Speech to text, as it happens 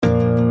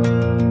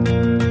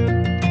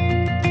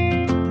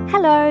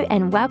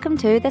and welcome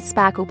to the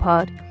Sparkle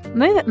Pod,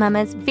 Move It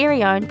Mama's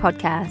very own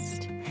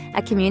podcast.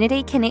 A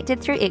community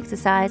connected through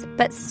exercise,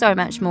 but so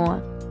much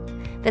more.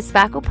 The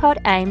Sparkle Pod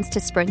aims to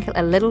sprinkle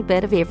a little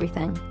bit of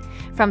everything,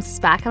 from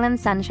sparkle and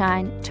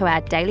sunshine to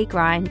our daily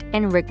grind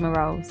and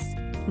rigmaroles.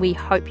 We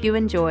hope you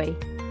enjoy.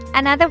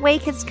 Another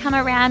week has come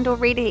around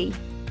already.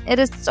 It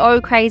is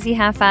so crazy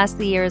how fast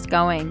the year is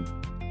going.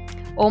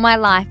 All my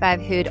life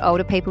I've heard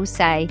older people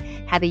say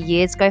how the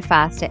years go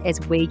faster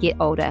as we get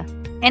older.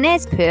 And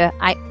as per,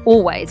 I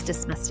always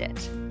dismissed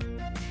it.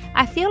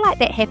 I feel like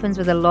that happens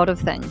with a lot of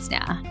things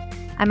now.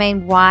 I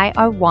mean, why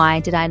oh why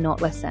did I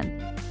not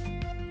listen?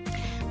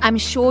 I'm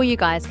sure you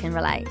guys can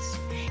relate.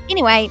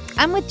 Anyway,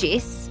 I'm with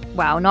Jess.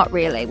 Well, not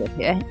really with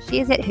her. She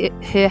is at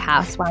her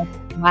house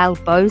while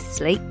Bo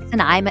sleeps and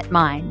I'm at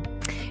mine.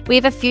 We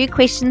have a few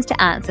questions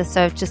to answer,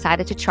 so I've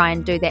decided to try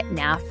and do that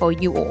now for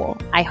you all.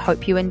 I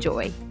hope you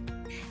enjoy.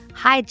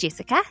 Hi,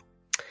 Jessica.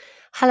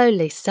 Hello,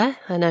 Lisa.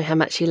 I know how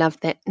much you love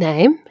that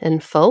name in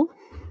full.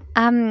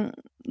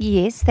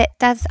 Yes, that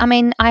does. I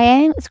mean,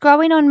 it's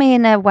growing on me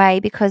in a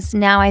way because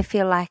now I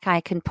feel like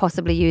I can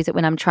possibly use it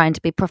when I'm trying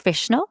to be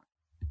professional.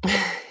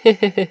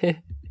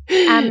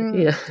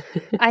 Yeah.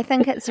 I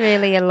think it's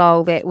really a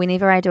lull that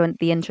whenever I do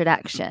the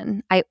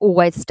introduction, I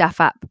always stuff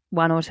up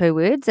one or two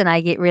words and I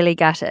get really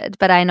gutted.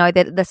 But I know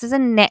that this is a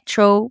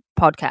natural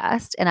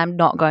podcast and I'm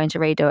not going to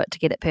redo it to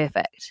get it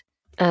perfect.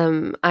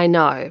 I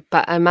know,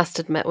 but I must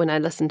admit when I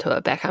listen to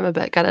it back, I'm a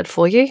bit gutted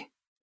for you.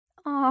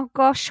 Oh,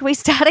 gosh, should we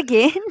start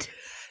again?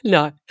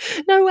 No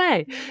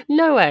way.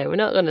 We're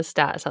not going to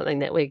start something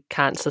that we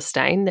can't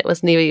sustain. That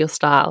was never your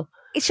style.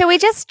 Shall we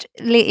just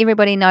let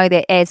everybody know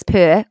that as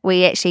per,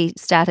 we actually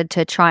started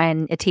to try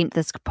and attempt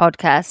this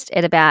podcast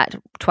at about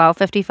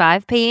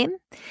 12:55 p.m.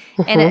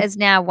 and it is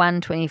now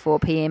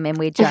 1:24 p.m. and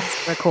we're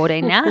just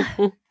recording now.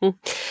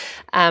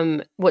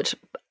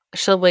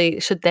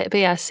 Should that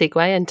be our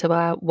segue into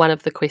one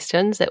of the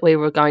questions that we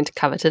were going to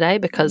cover today?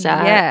 Because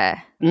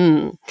our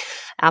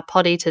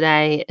potty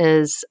today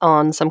is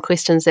on some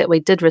questions that we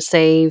did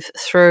receive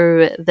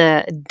through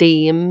the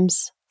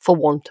DMs, for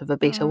want of a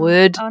better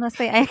word.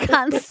 Honestly, I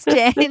can't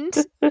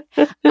stand.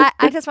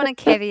 I just want to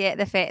caveat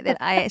the fact that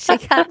I actually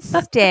can't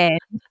stand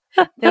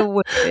the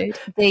word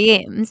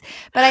DMs.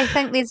 But I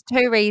think there's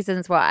two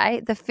reasons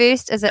why. The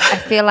first is that I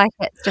feel like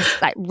it's just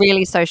like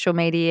really social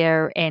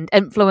media and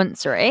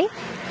influencery.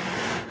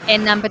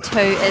 And number two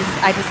is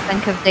I just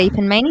think of deep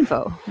and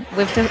meaningful.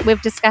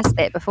 We've discussed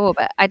that before,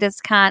 but I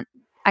can't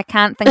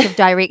think of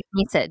direct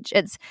message.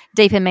 It's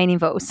deep and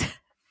meaningful.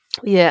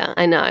 Yeah,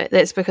 I know.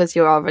 That's because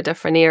you're of a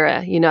different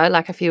era,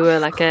 like if you were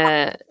like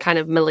a kind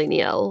of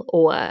millennial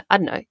or, I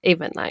don't know,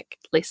 even like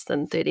less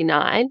than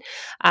 39,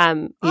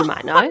 you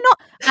might know.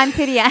 I'm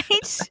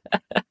 38.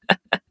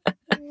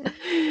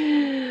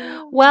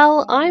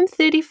 Well, I'm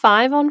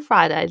 35 on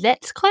Friday.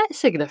 That's quite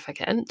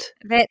significant.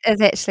 That is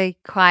actually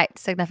quite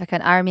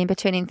significant. I remember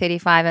turning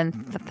 35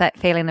 and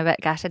feeling a bit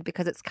gutted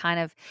because it's kind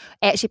of,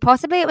 actually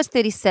possibly it was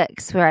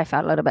 36 where I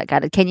felt a little bit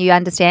gutted. Can you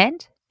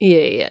understand?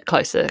 Yeah,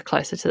 closer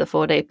to the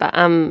 40. But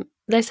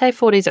they say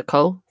 40s are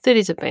cool.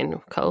 30s have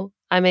been cool.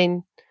 I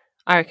mean,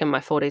 I reckon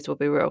my 40s will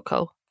be real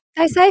cool.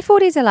 They say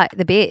 40s are like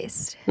the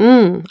best.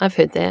 I've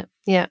heard that.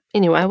 Yeah.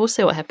 Anyway, we'll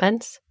see what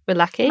happens. We're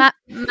lucky. Mum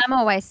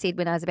always said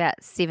when I was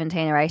about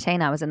 17 or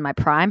 18, I was in my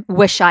prime.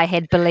 Wish I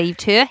had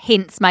believed her,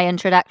 hence my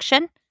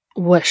introduction.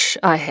 Wish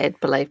I had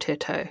believed her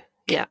too.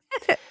 Yeah.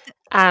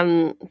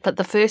 But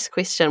the first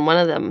question, one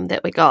of them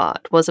that we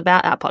got, was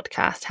about our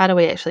podcast. How do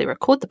we actually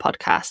record the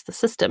podcast, the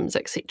systems,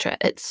 etc.?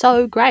 It's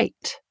so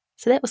great.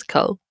 So that was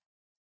cool.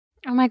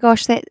 Oh my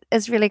gosh, that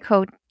is really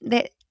cool.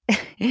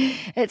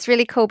 It's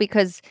really cool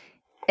because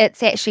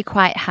it's actually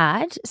quite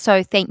hard.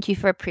 So thank you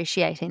for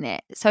appreciating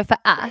that. So for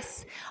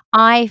us,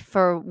 I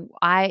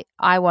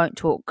won't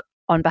talk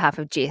on behalf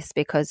of Jess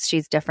because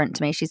she's different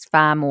to me. She's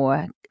far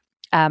more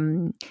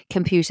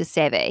computer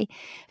savvy,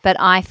 but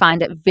I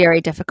find it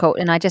very difficult.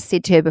 And I just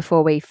said to her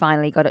before we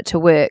finally got it to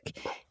work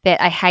that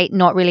I hate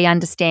not really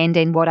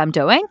understanding what I'm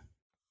doing.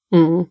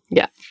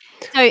 Yeah.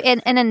 So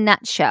in a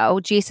nutshell,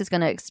 Jess is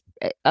going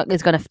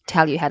to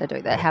tell you how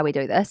we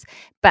do this.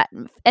 But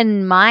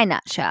in my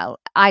nutshell,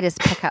 I just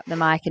pick up the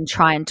mic and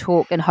try and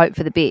talk and hope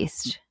for the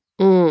best.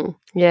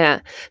 Yeah.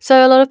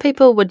 So a lot of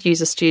people would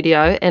use a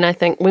studio, and I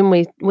think when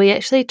we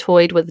actually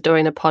toyed with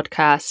doing a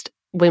podcast,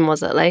 when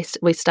was it last?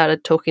 We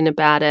started talking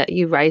about it.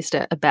 You raised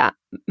it about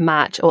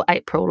March or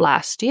April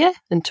last year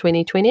in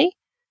 2020.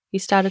 You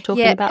started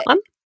talking about one.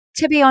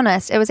 To be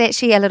honest, it was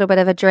actually a little bit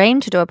of a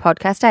dream to do a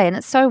podcast, and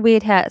it's so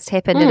weird how it's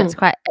happened, and it's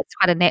quite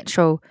a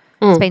natural.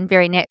 It's been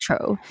very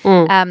natural,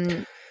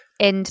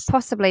 and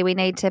possibly we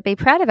need to be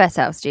proud of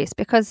ourselves, Jess,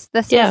 because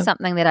this was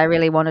something that I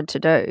really wanted to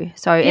do.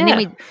 So, and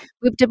then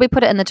did we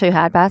put it in the too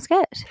hard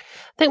basket?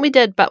 I think we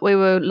did, but we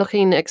were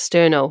looking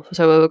external,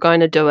 so we were going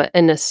to do it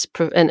in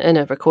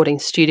a recording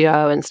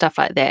studio and stuff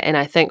like that. And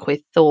I think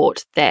we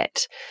thought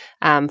that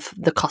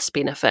the cost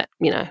benefit,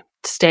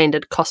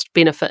 standard cost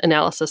benefit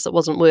analysis. It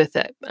wasn't worth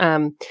it.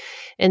 And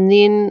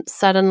then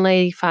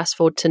suddenly, fast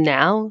forward to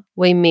now,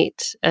 we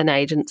met an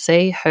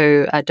agency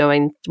who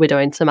we're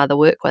doing some other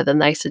work with,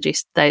 and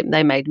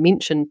they made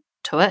mention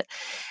to it,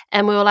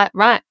 and we were like,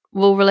 right,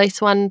 we'll release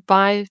one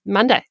by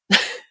Monday.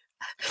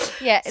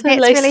 Yeah, so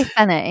that's really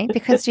funny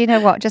because do you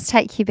know what? Just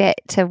take you back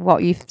to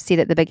what you said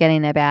at the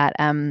beginning about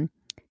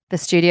the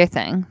studio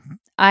thing.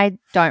 I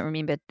don't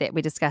remember that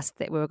we discussed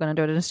that we were going to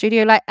do it in a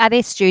studio. Like, are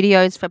there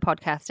studios for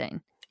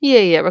podcasting?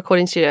 Yeah,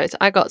 recording studios.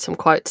 I got some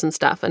quotes and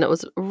stuff, and it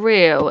was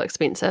real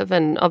expensive.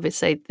 And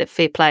obviously, the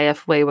fair play,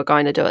 if we were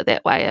going to do it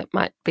that way, it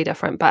might be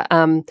different. But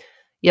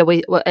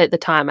we at the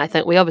time, I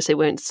think we obviously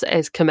weren't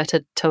as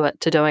committed to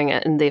doing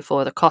it, and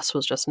therefore the cost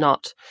was just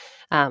not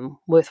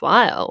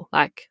worthwhile.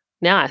 Like,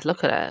 now I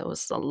look at it, it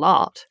was a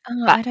lot.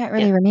 Oh, but I don't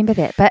really remember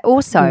that. But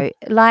also,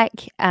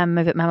 like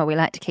Move It Mama, we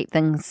like to keep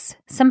things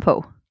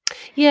simple.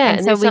 Yeah,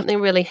 and there's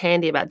something really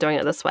handy about doing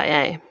it this way,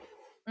 eh?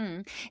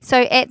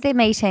 So at the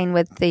meeting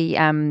with the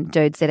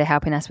dudes that are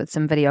helping us with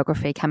some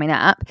videography coming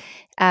up,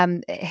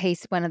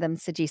 one of them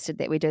suggested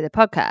that we do the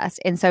podcast.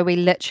 And so we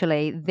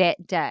literally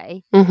that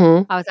day,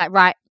 I was like,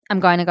 right, I'm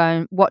going to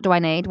go, what do I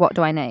need? What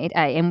do I need?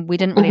 And we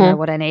didn't really know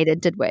what I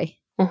needed, did we?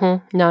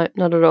 No,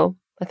 not at all.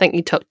 I think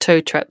you took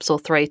 2 trips or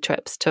 3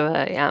 trips to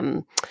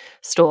a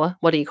store.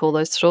 What do you call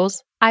those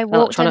stores? I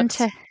walked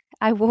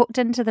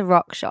into the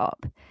rock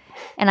shop,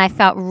 and I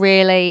felt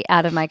really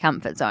out of my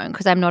comfort zone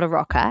because I'm not a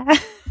rocker.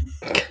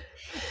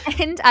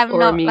 And I'm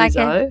not like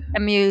a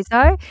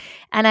muso.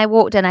 And I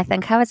walked in, I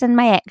think I was in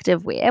my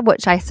active wear,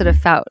 which I sort of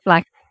felt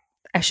like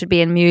I should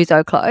be in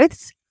muso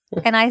clothes.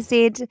 And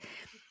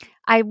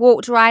I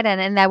walked right in,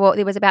 and there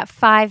was about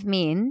 5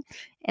 men,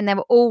 and they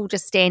were all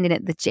just standing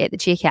at the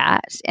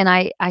checkout. And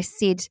I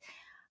said,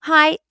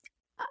 hi,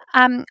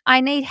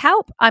 I need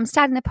help. I'm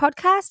starting a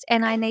podcast,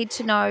 and I need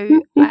to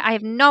know, I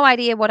have no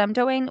idea what I'm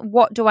doing.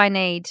 What do I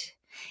need?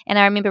 And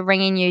I remember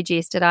ringing you,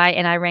 Jess, did I?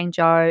 And I rang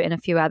Joe and a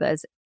few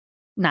others.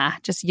 Nah,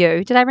 just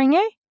you. Did I ring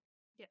you?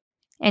 Yeah.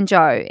 And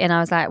Joe. And I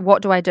was like,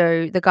 what do I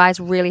do? The guy's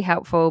really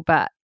helpful,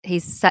 but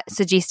he's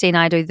suggesting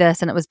I do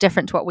this. And it was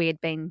different to what we had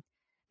been,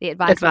 the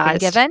advice we'd been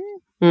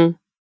given.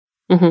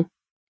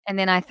 And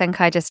then I think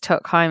I just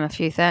took home a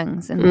few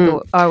things and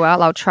thought, oh,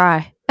 well, I'll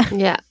try.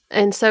 Yeah.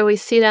 And so we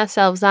set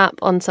ourselves up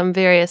on some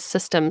various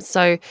systems.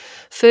 So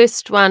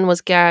first one was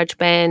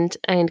GarageBand,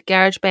 and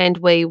GarageBand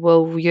we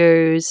will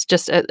use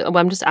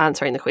I'm just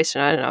answering the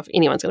question. I don't know if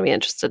anyone's going to be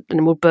interested,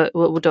 and we'll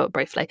do it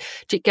briefly.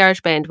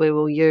 GarageBand we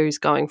will use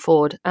going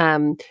forward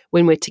when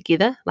we're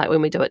together, like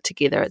when we do it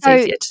together, it's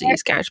easier to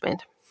use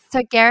GarageBand.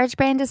 So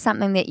GarageBand is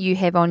something that you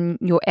have on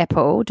your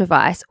Apple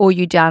device, or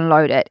you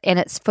download it, and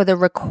it's for the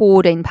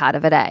recording part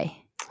of it, eh?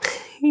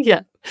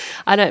 Yeah.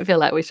 I don't feel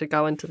like we should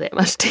go into that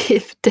much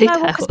detail.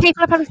 No, because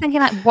people are probably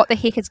thinking, like, what the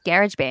heck is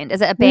GarageBand? Is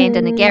it a band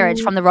in a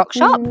garage from the rock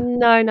shop?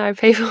 No,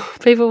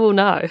 people will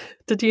know.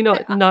 Did you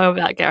not know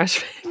about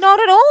GarageBand? Not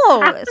at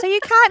all. So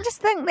you can't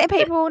just think that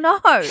people will know.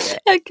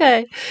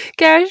 Okay.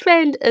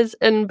 GarageBand is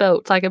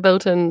inbuilt, like a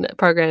built-in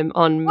program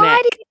on Mac.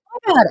 Why do you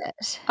know about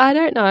it? I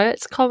don't know.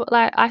 It's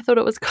I thought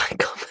it was quite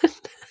common.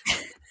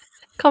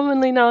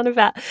 Commonly known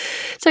about.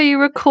 So you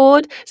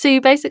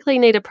basically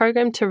need a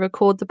program to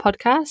record the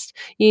podcast.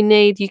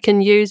 You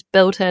can use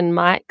built-in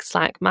mics,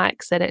 like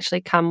mics that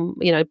actually come,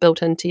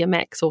 built into your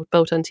Macs or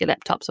built into your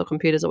laptops or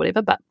computers or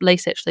whatever, but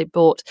Lise actually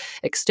bought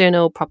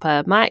external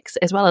proper mics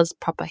as well as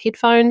proper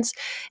headphones.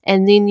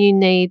 And then you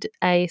need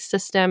a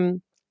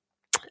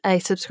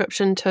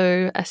subscription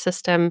to a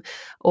system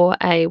or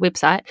a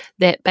website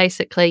that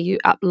basically you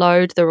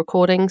upload the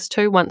recordings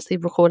to once the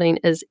recording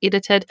is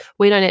edited.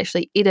 We don't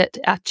actually edit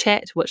our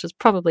chat, which is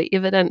probably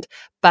evident,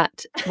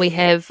 but we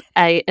have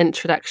a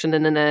introduction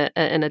and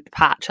a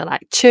departure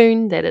like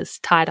tune that is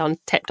tapped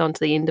onto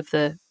the end of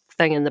the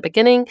thing in the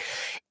beginning.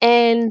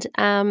 And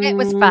it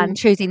was fun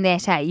choosing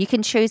that, eh? You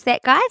can choose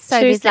that, guys. So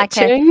there's like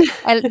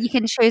you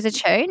can choose a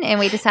tune, and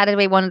we decided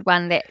we wanted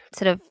one that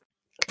sort of,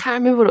 I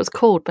can't remember what it was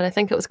called, but I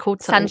think it was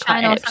called something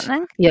Sunshine or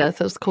something. Yeah, it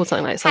was called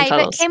something like Sunshine.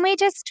 Hey, but can we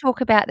just talk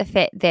about the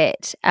fact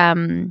that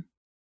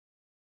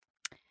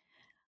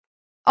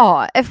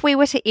if we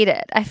were to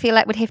edit, I feel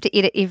like we'd have to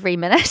edit every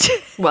minute.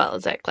 Well,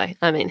 exactly.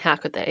 I mean, how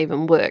could that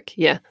even work?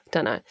 Yeah,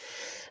 don't know.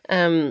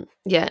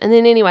 Yeah, and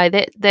then anyway,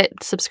 that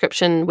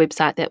subscription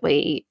website that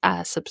we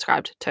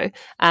subscribed to,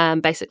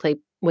 basically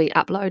we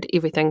upload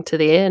everything to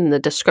there and the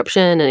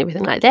description and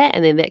everything like that,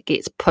 and then that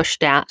gets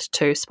pushed out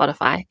to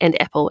Spotify and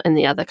Apple and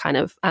the other kind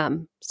of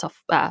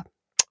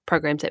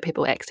programs that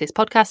people access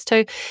podcasts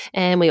to,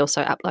 and we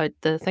also upload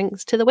the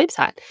things to the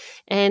website.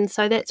 And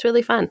so that's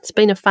really fun. It's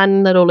been a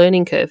fun little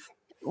learning curve.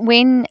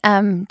 When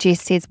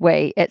Jess says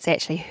we, it's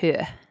actually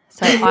her.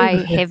 So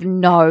I have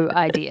no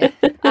idea.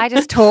 I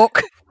just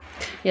talk.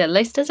 Yeah,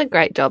 Lise does a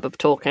great job of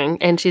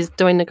talking, and she's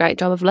doing a great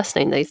job of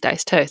listening these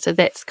days too. So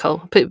that's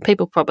cool.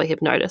 People probably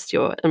have noticed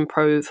your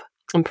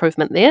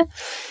improvement there.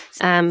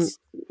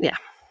 Yeah.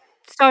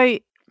 So,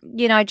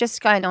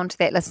 just going on to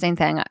that listening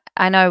thing,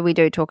 I know we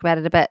do talk about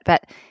it a bit,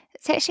 but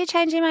It's actually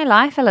changing my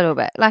life a little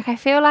bit. Like, I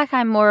feel like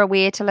I'm more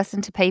aware to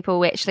listen to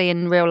people actually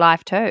in real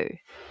life too.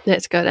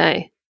 That's good,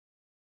 eh?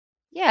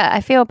 Yeah,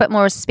 I feel a bit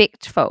more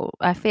respectful.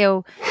 I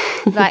feel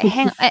like,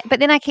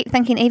 but then I keep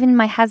thinking, even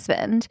my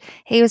husband,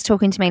 he was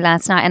talking to me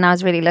last night and I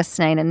was really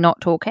listening and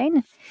not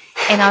talking.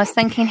 And I was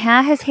thinking,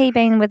 how has he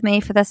been with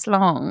me for this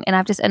long? And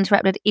I've just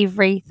interrupted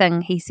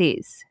everything he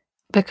says.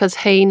 Because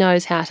he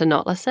knows how to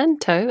not listen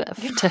too,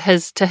 to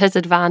his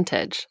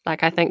advantage.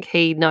 Like, I think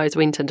he knows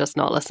when to just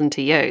not listen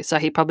to you, so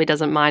he probably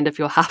doesn't mind if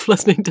you're half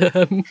listening to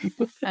him.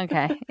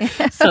 Okay,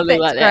 Something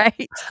like that.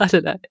 Great. I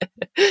don't know.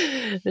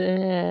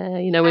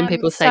 When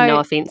people say no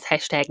offense,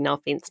 hashtag no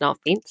offense, no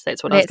offense.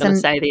 That's what I was going to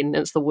say. Then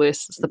it's the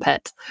worst. It's the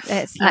pit.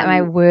 That's like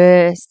my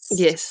worst.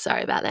 Yes,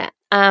 sorry about that.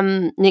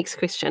 Next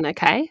question.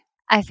 Okay.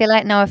 I feel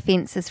like no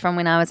offense is from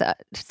when I was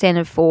at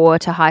standard 4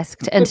 to high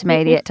school, to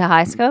intermediate to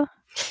high school.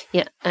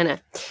 Yeah, I know.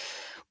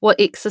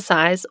 What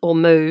exercise or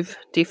move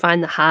do you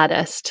find the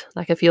hardest?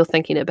 Like, if you're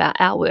thinking about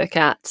our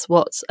workouts,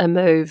 what's a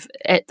move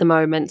at the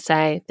moment,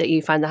 say, that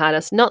you find the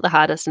hardest? Not the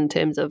hardest in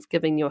terms of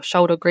giving your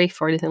shoulder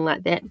grief or anything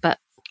like that, but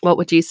what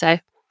would you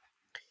say?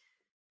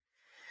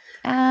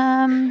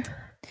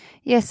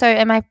 Yeah, so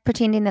am I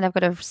pretending that I've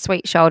got a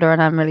sweet shoulder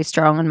and I'm really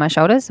strong in my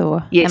shoulders,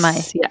 or yes, am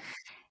I? Yeah.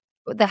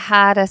 The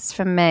hardest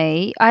for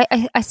me,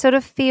 I sort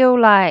of feel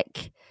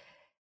like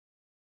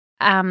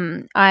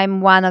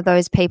I'm one of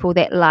those people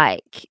that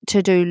like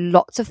to do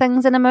lots of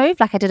things in a move.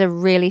 Like, I did a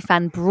really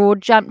fun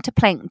broad jump to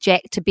plank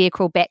jack to bear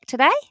crawl back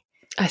today.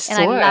 I saw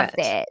and I love it.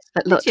 that.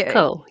 It looked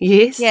cool.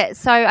 Yes. Yeah.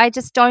 So I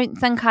just don't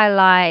think I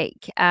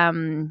like, a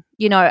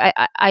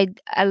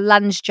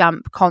lunge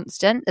jump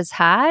constant is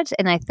hard.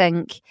 And I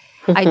think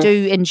I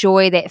do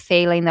enjoy that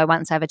feeling though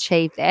once I've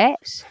achieved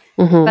that.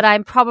 Mm-hmm. But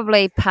I'm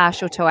probably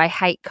partial to, I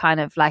hate kind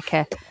of like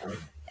a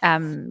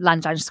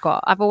lunge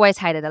squat. I've always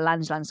hated a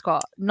lunge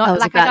squat. Not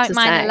like I don't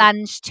mind a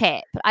lunge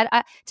tap.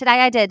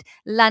 Today I did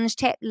lunge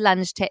tap,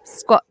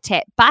 squat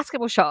tap,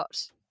 basketball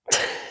shot.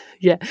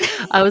 Yeah,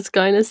 I was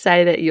going to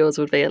say that yours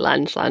would be a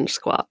lunge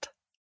squat.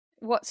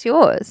 What's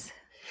yours?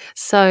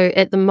 So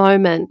at the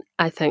moment,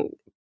 I think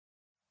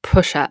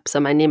push-ups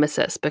are my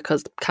nemesis,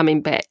 because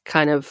coming back,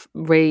 kind of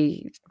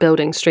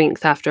rebuilding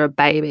strength after a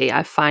baby,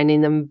 I'm finding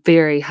them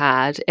very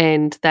hard,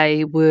 and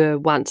they were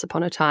once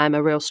upon a time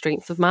a real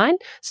strength of mine.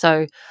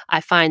 So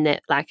I find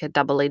that like a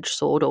double-edged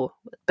sword, or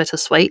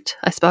bittersweet,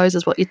 I suppose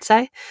is what you'd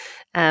say,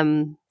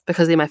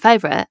 because they're my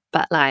favourite,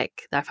 but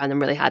like I find them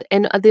really hard.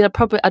 And then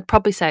I'd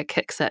probably say a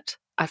kick sit.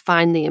 I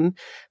find them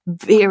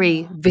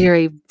very,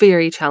 very,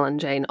 very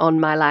challenging on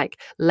my like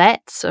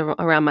lats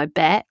around my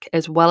back,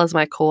 as well as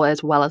my core,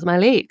 as well as my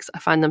legs. I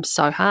find them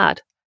so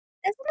hard.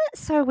 Isn't it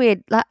so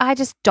weird? Like, I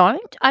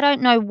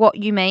don't know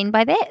what you mean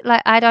by that.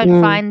 Like, I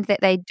don't find that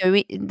they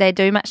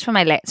do much for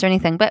my lats or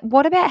anything. But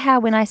what about how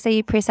when I see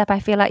you press up, I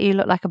feel like you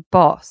look like a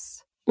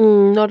boss?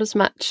 Not as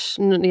much.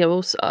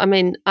 Also, I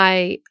mean,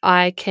 I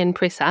can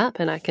press up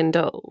and I can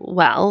do it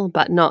well,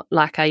 but not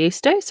like I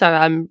used to. So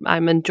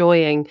I'm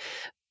enjoying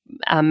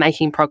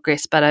making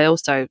progress, but I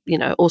also,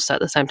 also at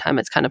the same time,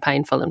 it's kind of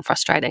painful and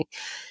frustrating.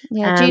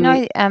 Yeah. Do you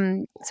know?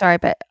 Sorry,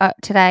 but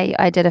today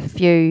I did a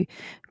few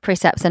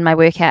press ups in my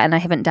workout, and I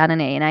haven't done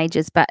any in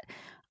ages. But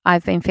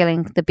I've been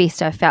feeling the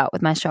best I've felt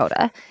with my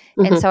shoulder,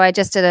 and so I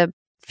just did a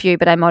few,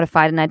 but I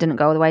modified and I didn't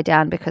go all the way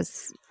down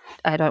because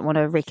I don't want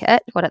to wreck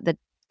it.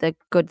 The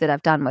good that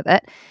I've done with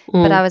it.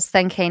 But I was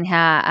thinking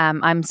how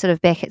I'm sort of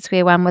back at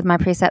square one with my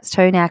press ups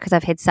too now, because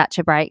I've had such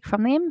a break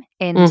from them.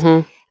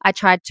 And I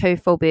tried 2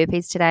 full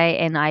burpees today,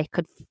 and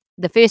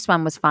the first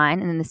one was fine,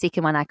 and then the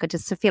second one I could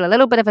just feel a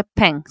little bit of a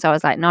ping. So I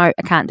was like, no,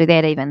 I can't do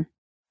that even.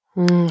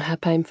 How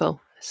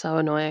painful. So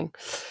annoying.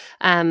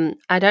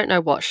 I don't know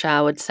what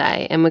Shah would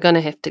say, and we're going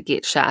to have to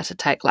get Shah to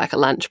take like a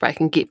lunch break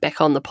and get back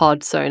on the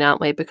pod soon,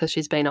 aren't we? Because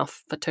she's been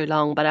off for too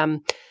long. But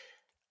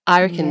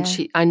I reckon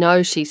I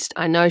know she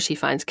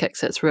finds kick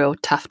sits real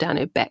tough down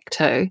her back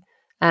too.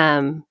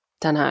 Don't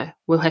know.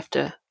 We'll have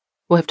to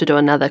do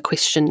another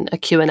question, a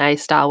Q&A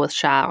style with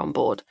Shah on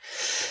board.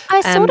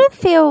 I sort of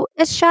feel,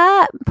 is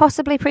Shah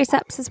possibly press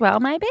ups as well,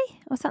 maybe,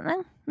 or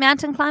something?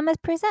 Mountain climbers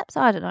press ups?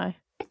 I don't know.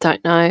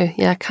 Don't know.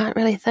 Yeah, I can't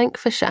really think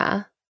for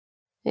Shah.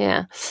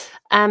 Yeah.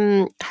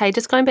 Hey,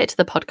 just going back to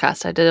the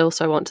podcast, I did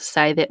also want to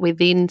say that we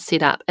then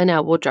set up in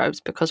our wardrobes,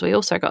 because we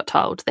also got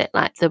told that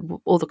like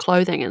all the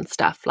clothing and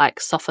stuff like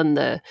soften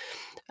the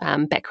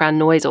background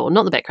noise, or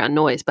not the background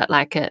noise, but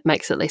like it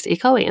makes it less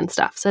echoey and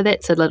stuff. So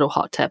that's a little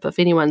hot tip. If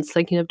anyone's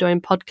thinking of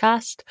doing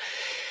podcast,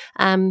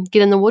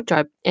 get in the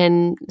wardrobe.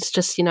 And it's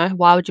just,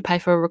 why would you pay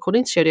for a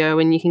recording studio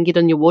when you can get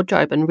in your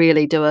wardrobe and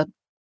really do a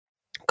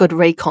good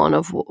recon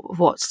of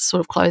what sort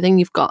of clothing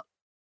you've got?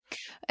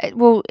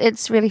 Well,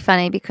 it's really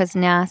funny because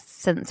now,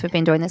 since we've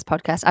been doing this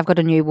podcast, I've got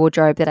a new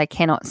wardrobe that I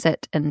cannot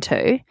sit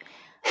into.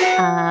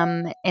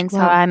 And so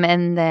I'm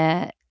in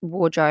the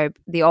wardrobe,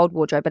 the old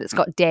wardrobe, but it's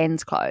got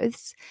Dan's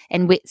clothes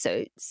and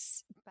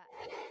wetsuits. But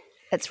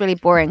it's really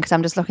boring because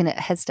I'm just looking at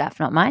his stuff,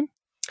 not mine.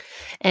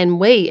 And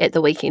we, at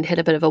the weekend, had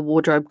a bit of a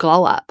wardrobe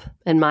glow up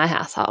in my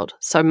household.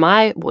 So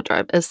my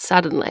wardrobe is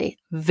suddenly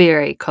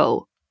very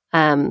cool.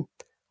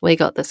 we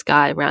got this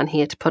guy around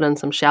here to put in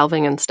some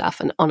shelving and stuff,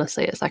 and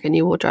honestly, it's like a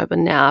new wardrobe,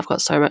 and now I've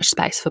got so much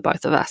space for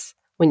both of us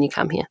when you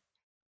come here.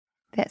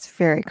 That's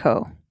very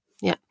cool.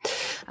 Yeah.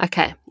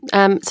 Okay.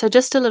 So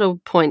just a little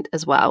point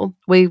as well.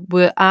 We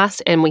were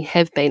asked, and we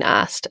have been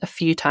asked a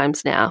few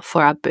times now,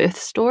 for our birth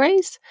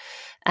stories.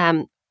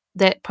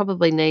 That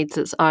probably needs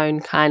its own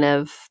kind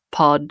of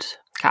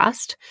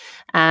podcast.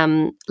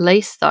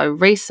 Lise, though,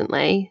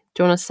 recently,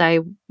 do you want to say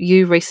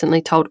you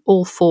recently told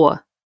all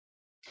 4?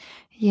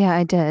 Yeah,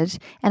 I did.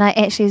 And I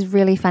actually, it's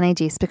really funny,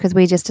 Jess, because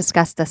we just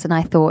discussed this and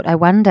I thought, I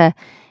wonder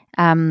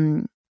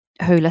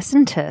who's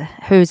listened to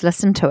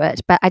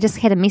it. But I just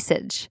had a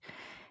message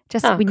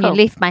just when cool.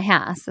 you left my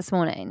house this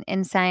morning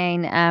and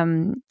saying,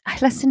 I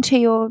listened to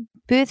your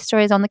birth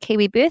stories on the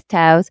Kiwi Birth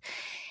Tales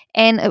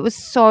and it was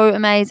so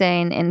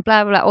amazing and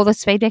blah, blah, blah, all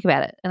this feedback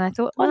about it. And I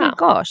thought, oh my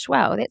gosh,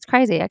 wow, that's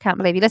crazy. I can't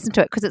believe you listened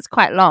to it because it's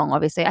quite long,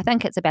 obviously. I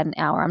think it's about an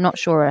hour. I'm not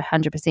sure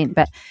 100%,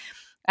 but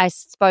I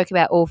spoke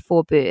about all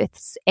 4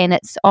 births and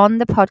it's on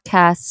the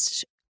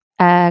podcast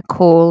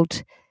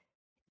called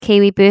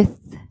Kiwi Birth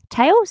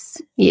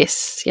Tales.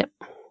 Yes, yep.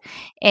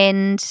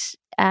 And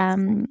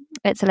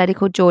it's a lady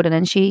called Jordan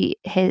and she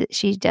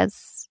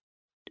does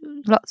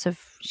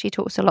she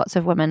talks to lots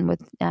of women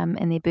with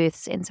in their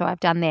births, and so I've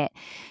done that.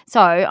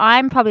 So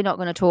I'm probably not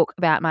going to talk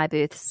about my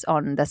births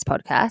on this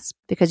podcast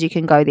because you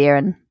can go there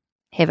and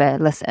have a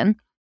listen.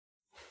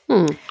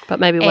 But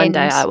maybe one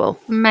day I will.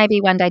 Maybe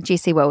one day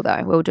Jessie will,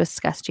 though. We'll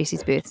discuss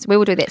Jessie's births. We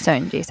will do that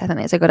soon, Jess. I think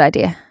that's a good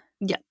idea.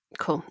 Yeah,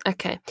 cool.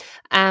 Okay.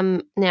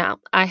 Now,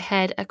 I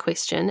had a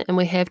question, and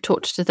we have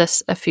talked to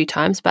this a few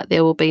times, but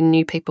there will be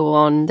new people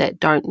on that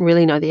don't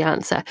really know the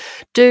answer.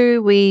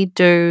 Do we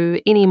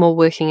do any more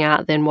working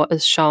out than what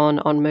is shown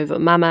on Move It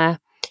Mama?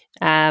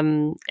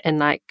 And,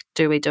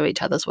 do we do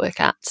each other's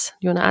workouts?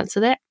 You want to answer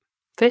that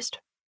first?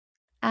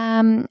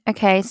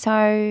 Okay,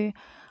 so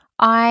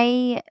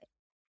I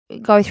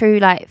go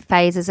through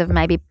phases of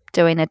maybe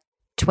doing a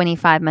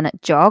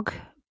 25-minute jog,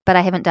 but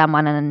I haven't done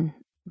one in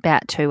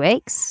about 2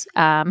 weeks.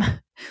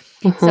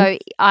 So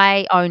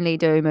I only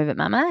do Move It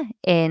Mama,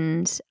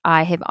 and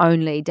I have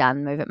only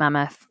done Move It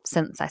Mama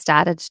since I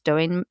started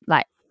doing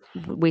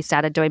we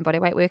started doing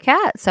bodyweight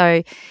workout.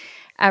 So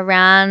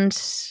around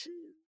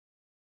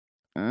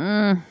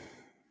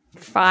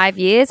 5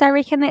 years, I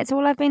reckon that's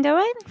all I've been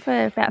doing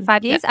for about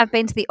 5 years. I've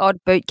been to the odd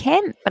boot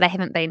camp, but I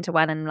haven't been to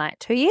one in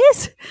 2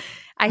 years.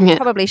 I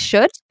probably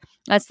should.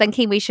 I was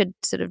thinking we should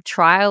sort of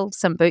trial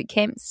some boot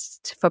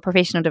camps for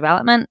professional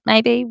development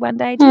maybe one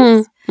day,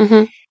 Jess.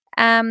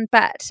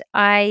 But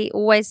I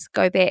always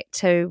go back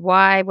to,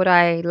 why would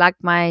I lug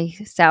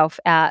myself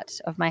out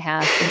of my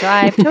house and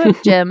drive to a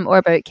gym or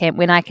a boot camp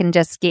when I can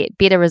just get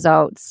better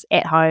results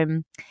at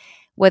home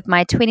with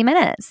my 20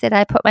 minutes that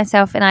I put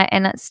myself in,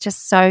 and it's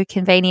just so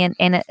convenient,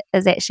 and it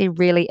is actually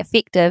really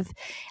effective,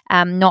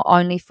 not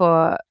only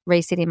for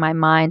resetting my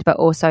mind but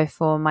also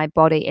for my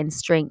body and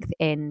strength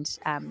and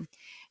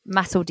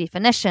muscle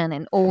definition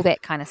and all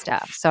that kind of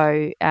stuff.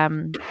 So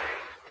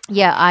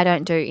I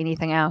don't do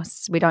anything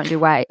else. We don't do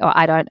weight, or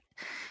I don't.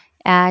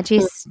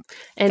 Jess,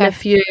 and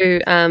if you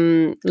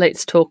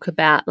let's talk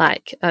about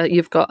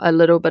you've got a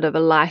little bit of a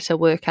lighter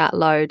workout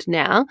load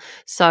now,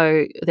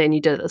 so then you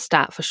did at the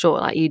start for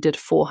sure, you did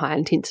 4 high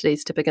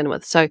intensities to begin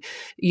with. So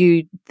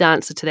the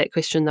answer to that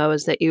question though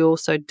is that you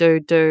also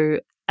do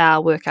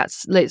our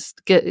workouts. Let's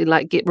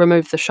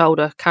remove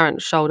the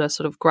current shoulder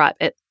sort of gripe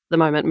at the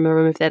moment, and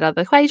remove that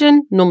other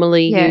equation.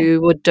 Normally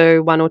you would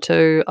do 1 or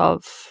 2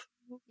 of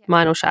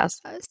mine or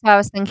Shaz. So I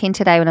was thinking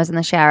today when I was in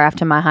the shower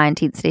after my high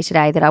intensity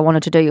today that I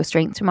wanted to do your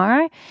strength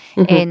tomorrow,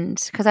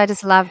 and because I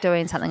just love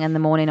doing something in the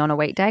morning on a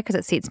weekday because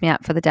it sets me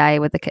up for the day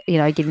with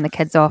getting the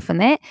kids off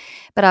and that.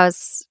 But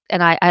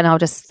I'll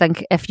just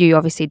think, if you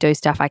obviously do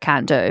stuff I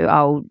can't do,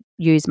 I'll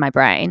use my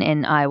brain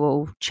and I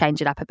will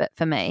change it up a bit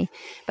for me.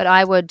 But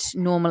I would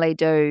normally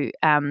do.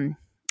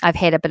 I've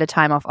had a bit of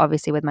time off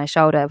obviously with my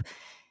shoulder,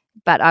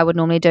 but I would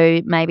normally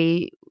do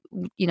maybe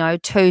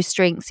 2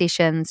 strength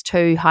sessions,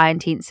 2 high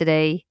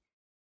intensity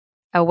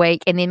a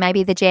week, and then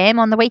maybe the jam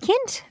on the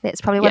weekend.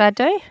 That's probably what I'd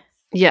do.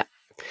 Yeah.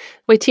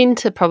 We tend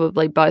to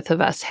probably, both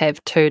of us,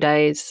 have 2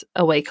 days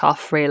a week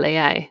off really,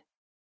 eh?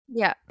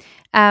 Yeah.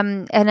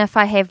 And if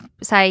I have,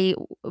 say,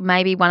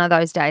 maybe one of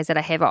those days that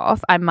I have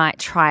off, I might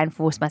try and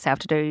force myself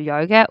to do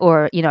yoga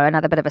or,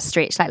 another bit of a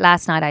stretch. Like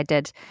last night I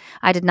did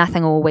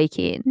nothing all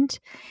weekend.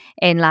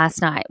 And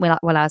last night while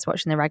I was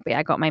watching the rugby,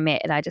 I got my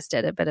mat and I just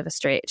did a bit of a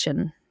stretch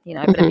and,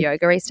 a bit of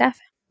yoga-y stuff.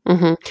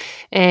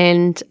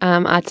 And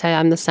I'd say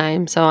I'm the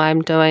same. So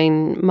I'm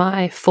doing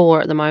my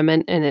 4 at the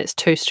moment, and it's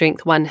 2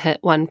 strength, 1 HIIT,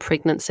 1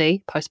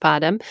 pregnancy,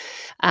 postpartum.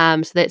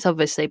 So that's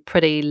obviously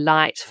pretty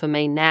light for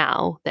me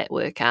now, that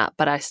workout.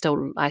 But I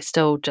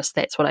still just,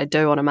 that's what I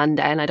do on a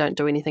Monday, and I don't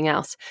do anything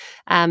else.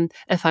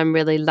 If I'm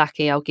really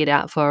lucky, I'll get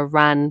out for a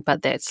run,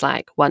 but that's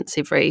once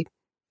every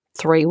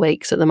 3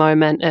 weeks at the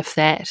moment, if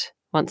that,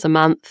 once a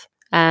month.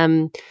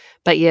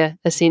 But yeah,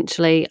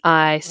 essentially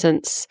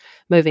since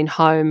moving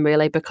home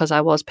really, because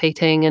I was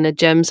PTing in a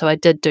gym, so I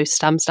did do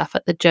some stuff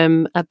at the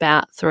gym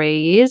about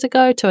 3 years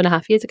ago,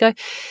 2.5 years ago.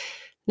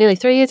 nearly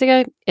 3 years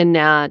ago, and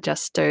now I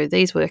just do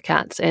these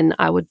workouts, and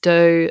I would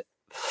do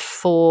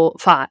 4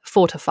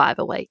 to 5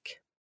 a week.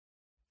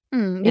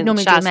 You'd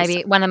normally do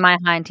maybe one of my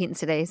high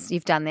intensities.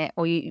 You've done that,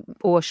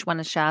 or one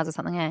of Shah's or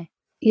something, eh?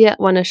 Yeah,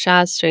 one of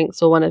Shah's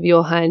strengths or one of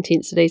your high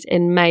intensities,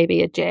 and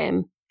maybe a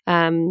jam.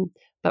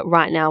 But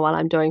right now, while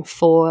I'm doing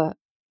 4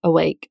 a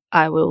week,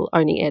 I will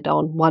only add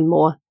on one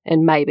more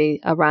and maybe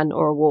a run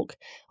or a walk.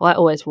 Well, I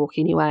always walk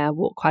anyway. I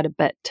walk quite a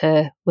bit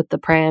with the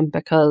pram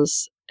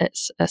because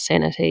it's a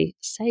sanity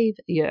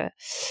savior.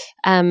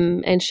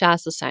 And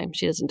Shah's the same.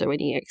 She doesn't do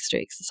any extra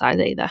exercise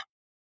either.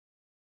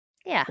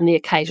 Yeah. And the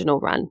occasional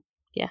run.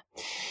 Yeah.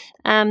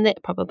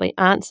 That probably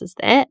answers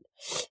that.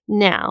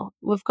 Now,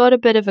 we've got a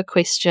bit of a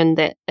question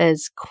that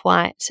is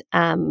quite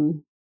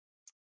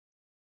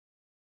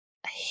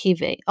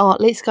heavy. Oh,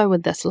 let's go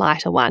with this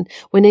lighter one.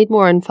 We need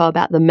more info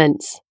about the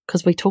mince,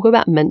 because we talk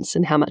about mince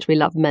and how much we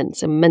love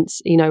mince. And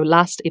mince,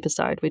 last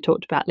episode we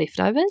talked about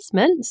leftovers,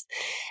 mince,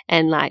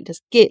 and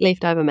just get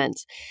leftover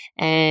mince.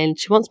 And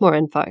she wants more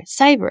info.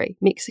 Savory,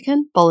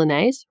 Mexican,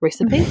 bolognese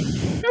recipe.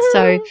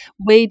 So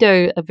we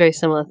do a very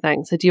similar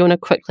thing. So do you want to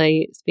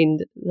quickly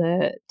spend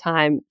the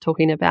time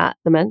talking about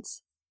the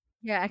mince?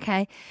 Yeah,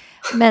 okay.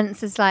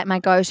 Mince is like my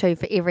go-to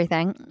for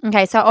everything.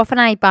 Okay, so often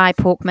I buy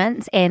pork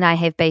mince and I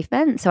have beef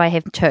mince, so I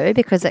have 2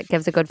 because it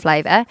gives a good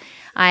flavour.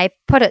 I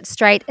put it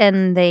straight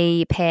in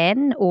the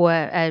pan or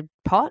a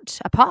pot,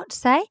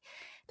 say,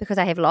 because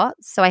I have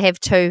lots. So I have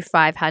 2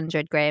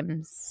 500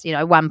 grams,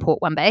 1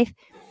 pork, 1 beef.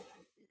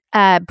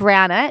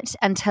 Brown it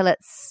until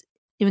it's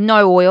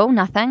no oil,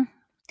 nothing.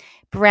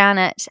 Brown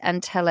it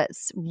until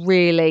it's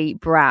really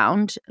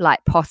browned, like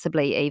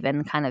possibly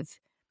even kind of,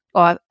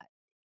 I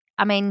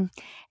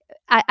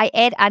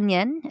add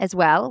onion as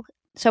well.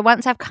 So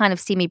once I've kind of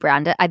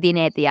semi-browned it, I then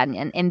add the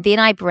onion, and then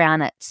I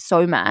brown it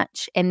so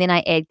much, and then I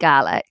add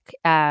garlic,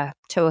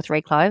 2 or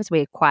 3 cloves.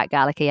 We're quite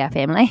garlicky, our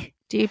family.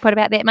 Do you put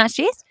about that much,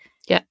 Jess?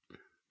 Yeah.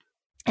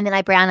 And then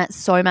I brown it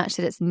so much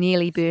that it's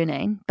nearly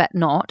burning, but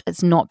not.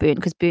 It's not burnt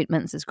because burnt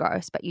mince is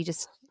gross, but you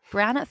just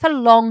brown it for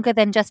longer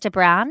than just a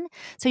brown.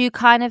 So you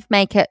kind of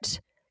make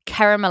it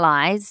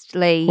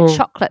caramelizedly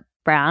chocolate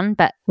brown,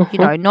 but,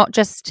 not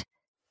just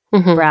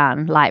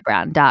brown, light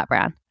brown, dark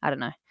brown. I don't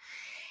know.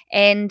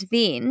 And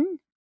then,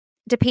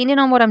 depending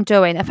on what I'm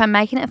doing, if I'm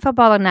making it for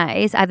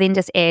bolognese, I then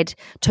just add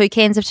 2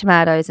 cans of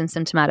tomatoes and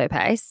some tomato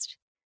paste.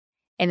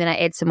 And then I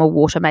add some more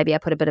water. Maybe I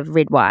put a bit of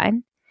red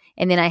wine.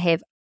 And then I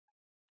have,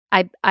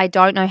 I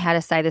don't know how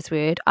to say this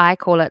word. I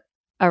call it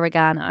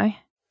oregano.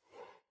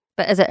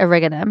 But is it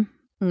oregano?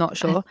 Not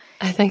sure.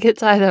 I think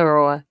it's either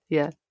or,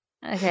 yeah.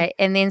 Okay.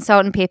 And then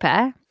salt and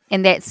pepper.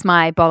 And that's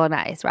my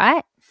bolognese,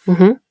 right?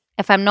 Mm-hmm.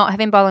 If I'm not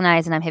having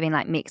bolognese and I'm having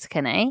like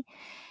Mexican-y,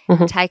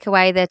 take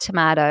away the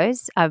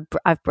tomatoes.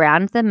 I've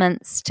browned the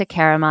mince to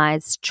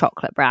caramelized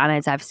chocolate brown,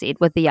 as I've said,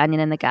 with the onion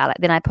and the garlic.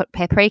 Then I put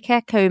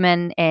paprika,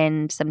 cumin,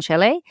 and some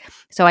chili.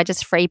 So I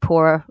just free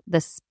pour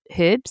the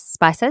herbs,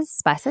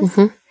 spices.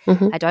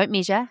 I don't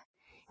measure.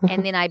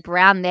 And then I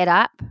brown that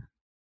up.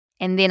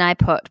 And then I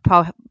put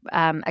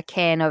a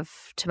can of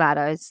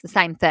tomatoes, the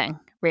same thing,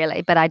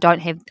 really. But I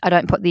don't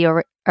put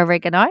the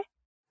oregano.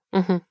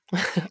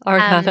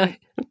 Oregano.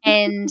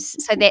 And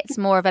so that's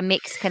more of a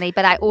Mexican-y,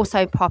 but I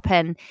also pop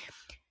in,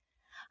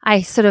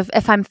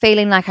 if I'm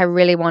feeling like I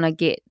really want to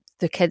get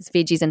the kids'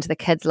 veggies into the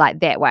kids like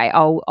that way,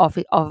 I'll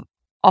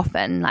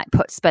often like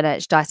put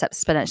spinach, dice up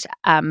spinach,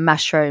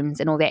 mushrooms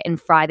and all that, and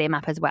fry them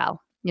up as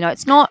well.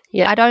 It's not,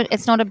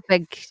 it's not a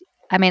big,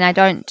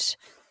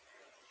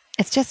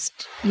 it's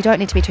just, you don't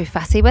need to be too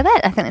fussy with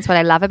it. I think that's what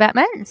I love about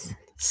mince.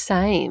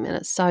 Same, and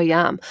it's so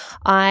yum.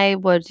 I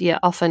would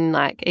often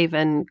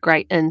even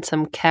grate in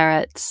some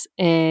carrots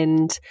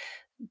and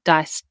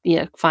dice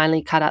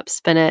finely cut up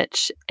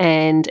spinach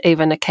and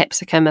even a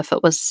capsicum. If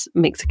it was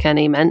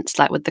Mexican-y mince,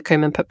 like with the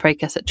cumin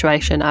paprika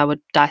situation, I would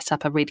dice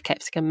up a red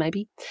capsicum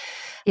maybe.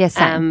 Yes.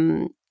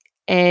 Yeah,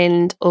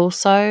 and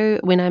also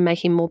when I'm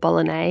making more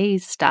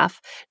bolognese stuff,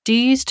 do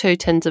you use 2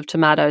 tins of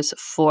tomatoes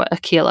for a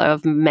kilo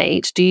of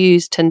meat? Do you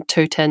use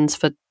 2 tins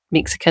for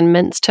Mexican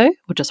mince too,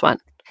 or just 1?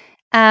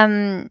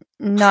 No,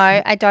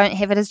 I don't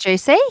have it as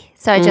juicy,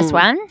 so just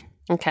 1.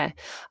 Okay.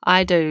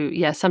 I do,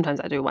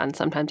 sometimes I do 1,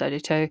 sometimes I do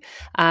 2.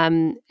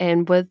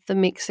 And with the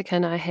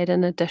Mexican, I had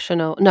with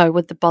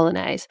the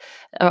bolognese,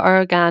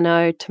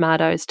 oregano,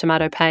 tomatoes,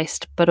 tomato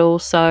paste, but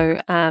also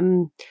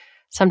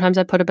sometimes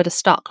I put a bit of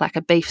stock, like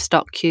a beef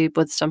stock cube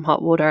with some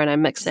hot water, and I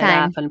mix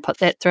that up and put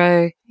that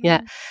through.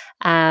 Yeah.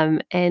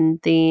 And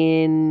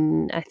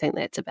then I think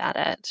that's about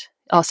it.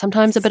 Oh,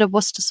 sometimes a bit of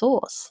Worcester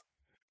sauce.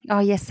 Oh,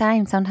 yeah,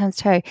 same, sometimes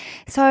too.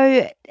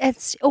 So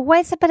it's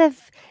always a bit of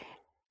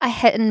a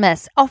hit and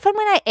miss. Often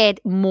when I add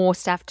more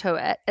stuff to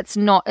it, it's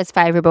not as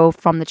favourable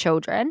from the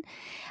children.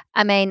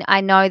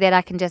 I know that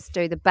I can just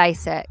do the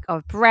basic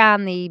of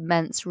brown the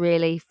mince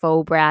really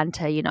full brown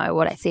to,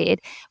 what I said,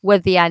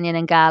 with the onion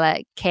and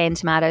garlic, canned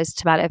tomatoes,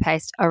 tomato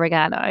paste,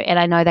 oregano. And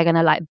I know they're going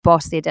to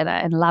boss their dinner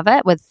and love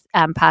it with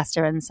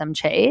pasta and some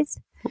cheese.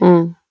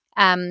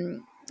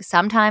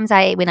 Sometimes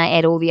when I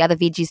add all the other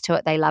veggies to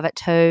it, they love it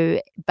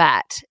too.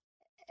 But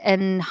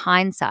in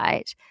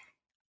hindsight,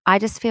 I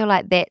just feel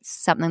like that's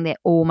something that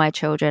all my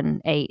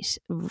children eat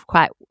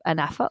quite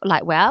enough of,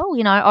 like, well,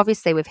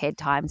 obviously we've had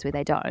times where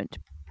they don't.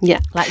 Yeah.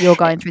 Like you're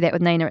going through that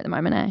with Nina at the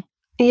moment, eh?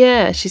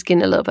 Yeah, she's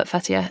getting a little bit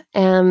fussier.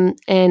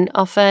 And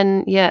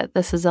often,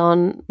 this is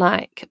on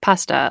like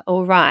pasta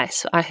or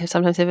rice.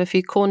 Sometimes have a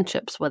few corn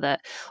chips with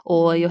it,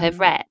 or you'll have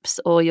wraps,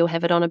 or you'll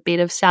have it on a bed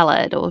of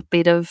salad or a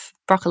bed of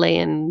broccoli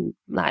and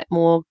like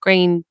more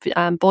green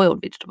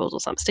boiled vegetables or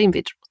some steamed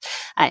vegetables.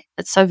 Hey,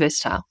 it's so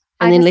versatile.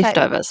 And then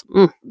leftovers.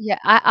 Yeah,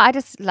 I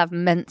just love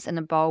mince in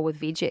a bowl with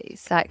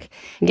veggies, like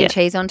and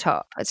cheese on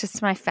top. It's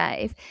just my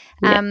fave.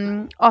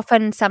 Yeah.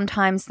 Often,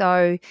 sometimes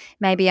though,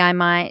 maybe I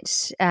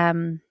might.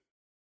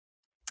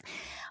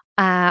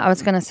 I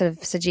was going to sort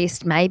of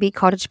suggest maybe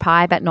cottage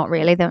pie, but not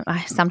really.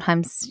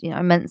 Sometimes,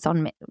 mince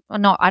on.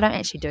 Not. I don't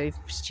actually do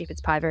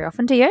shepherd's pie very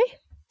often. Do you?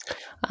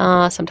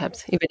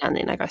 Sometimes, every now and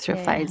then, I go through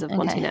a phase of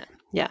wanting it.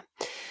 Yeah.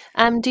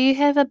 Do you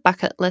have a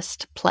bucket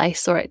list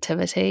place or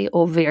activity,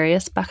 or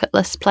various bucket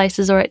list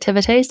places or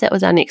activities? That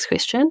was our next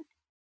question.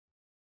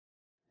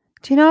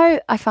 Do you know,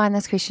 I find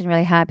this question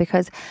really hard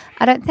because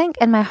I don't think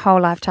in my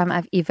whole lifetime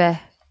I've ever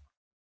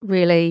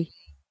really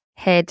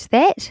had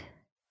that.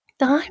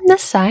 I'm the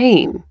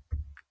same.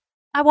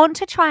 I want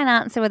to try and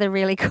answer with a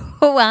really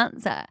cool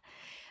answer.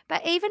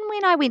 But even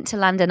when I went to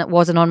London, it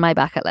wasn't on my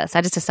bucket list.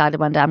 I just decided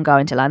one day I'm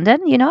going to London,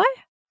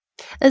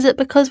 Is it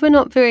because we're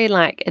not very,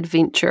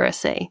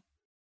 adventurous-y?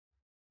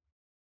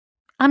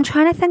 I'm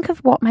trying to think of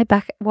what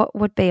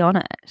would be on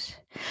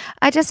it.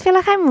 I just feel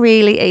like I'm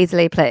really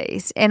easily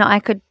pleased and I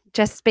could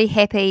just be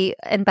happy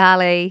in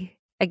Bali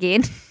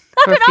again.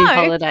 For a few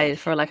holidays,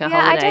 for a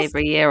holiday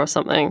every year or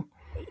something.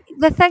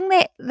 The thing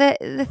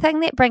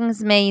that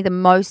brings me the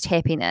most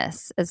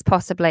happiness is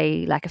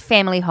possibly like a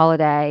family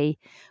holiday,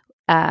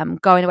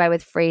 going away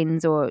with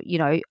friends, or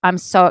I'm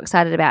so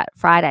excited about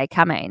Friday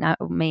coming.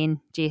 Me and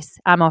Jess,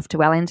 I'm off to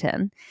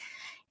Wellington,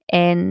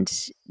 and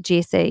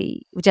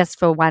Jessie just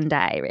for one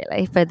day,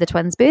 really, for the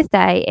twins'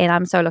 birthday, and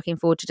I'm so looking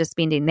forward to just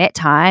spending that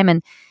time.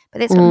 But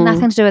that's got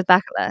nothing to do with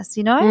bucket list,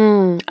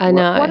 I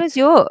know. What is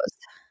yours?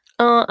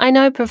 I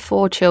know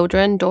before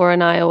children, Dora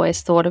and I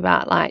always thought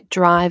about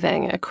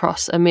driving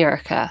across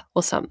America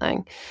or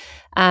something.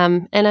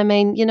 And I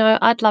mean,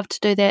 I'd love to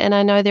do that. And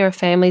I know there are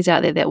families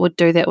out there that would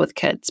do that with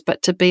kids.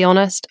 But to be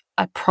honest,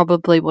 I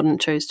probably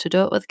wouldn't choose to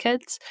do it with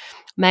kids.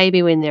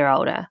 Maybe when they're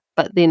older.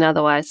 But then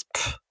otherwise,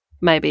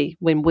 maybe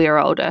when we're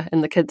older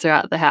and the kids are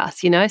out of the house,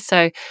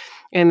 So,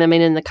 and I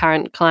mean, in the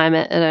current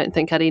climate, I don't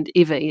think I'd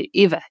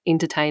ever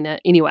entertain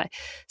it anyway.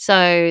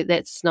 So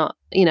that's not,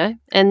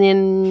 and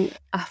then,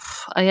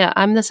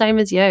 I'm the same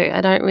as you.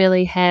 I don't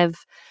really have,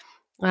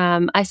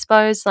 I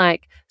suppose,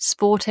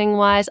 sporting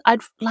wise, I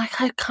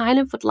kind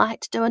of would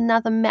like to do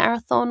another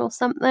marathon or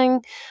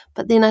something,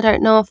 but then I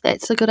don't know if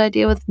that's a good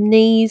idea with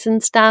knees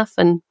and stuff.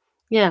 And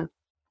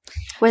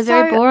we're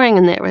very boring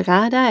in that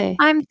regard, eh?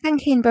 I'm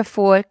thinking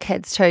before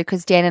kids too,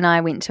 because Dan and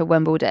I went to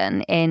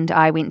Wimbledon and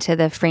I went to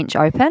the French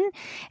Open,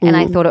 and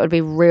I thought it would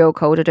be real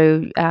cool to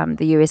do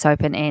the US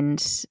Open and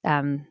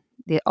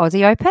the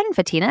Aussie Open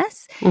for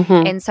tennis.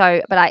 And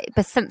so,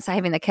 but since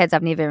having the kids,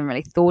 I've never even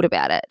really thought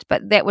about it.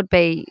 But that would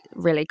be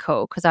really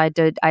cool because I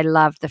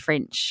loved the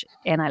French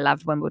and I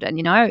loved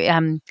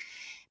Wimbledon,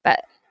 but.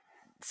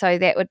 So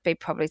that would be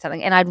probably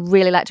something. And I'd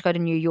really like to go to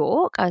New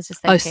York. I was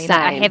just thinking,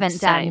 I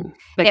haven't done.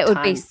 That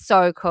would be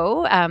so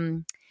cool.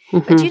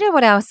 But do you know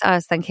what else I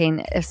was thinking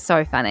is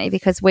so funny?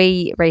 Because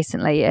we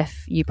recently,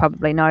 if you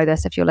probably know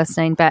this if you're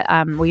listening, but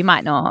well, you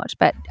might not,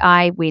 but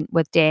I went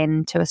with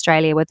Dan to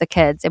Australia with the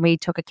kids and we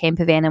took a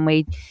camper van and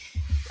we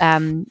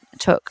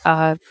took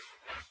about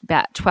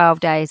 12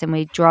 days and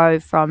we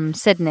drove from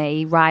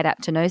Sydney right up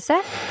to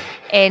Noosa.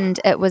 And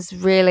it was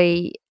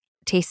really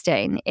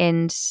testing,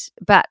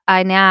 but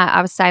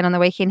I was saying on the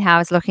weekend how I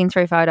was looking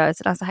through photos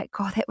and I was like,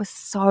 God, that was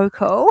so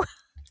cool.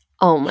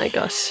 Oh my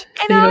gosh.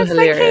 And I was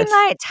thinking,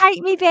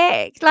 take me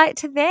back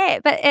to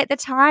that. But at the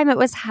time it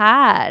was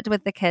hard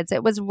with the kids.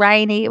 It was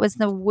rainy, it was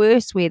the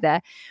worst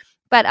weather.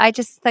 But I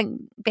just think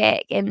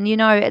back and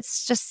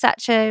it's just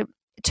such a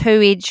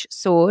two-edged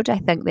sword, I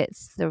think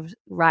that's the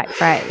right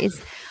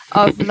phrase,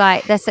 of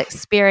this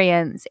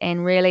experience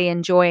and really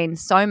enjoying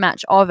so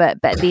much of it,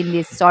 but then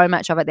there's so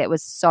much of it that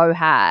was so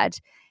hard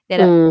that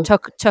it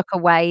took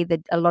away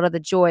a lot of the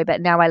joy. But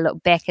now I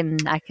look back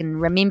and I can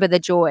remember the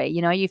joy.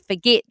 You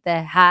forget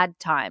the hard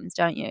times,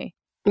 don't you?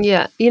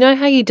 Yeah. You know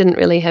how you didn't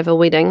really have a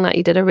wedding,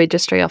 you did a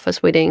registry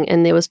office wedding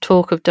and there was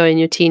talk of doing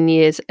your 10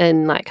 years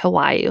in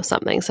Hawaii or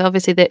something. So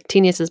obviously that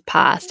 10 years has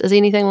passed. Is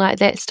anything like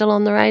that still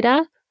on the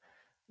radar?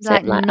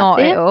 Not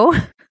at all.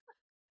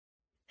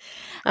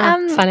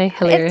 Funny,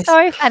 hilarious. It's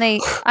so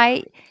funny.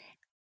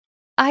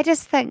 I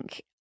just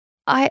think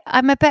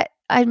I'm a bit.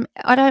 I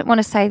don't want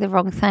to say the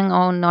wrong thing.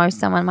 Oh no,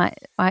 someone might.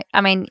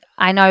 I mean,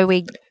 I know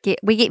we get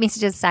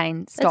messages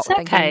saying stop. It's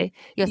okay.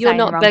 Thinking you're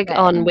not big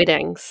on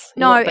weddings.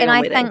 No, and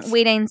I think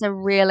weddings are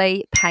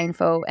really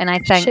painful, and I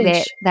think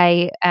that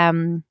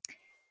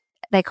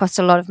they cost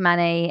a lot of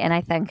money, and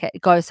I think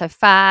it goes so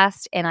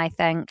fast. And I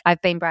think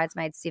I've been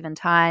bridesmaid 7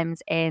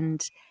 times,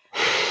 and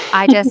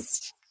I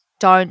just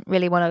don't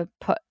really want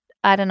to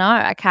I don't know,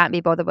 I can't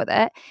be bothered with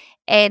it.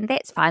 And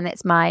that's fine.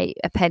 That's my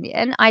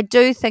opinion. I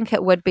do think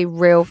it would be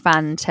real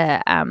fun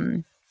to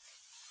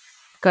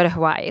go to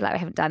Hawaii. Like, we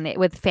haven't done that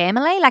with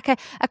family, like a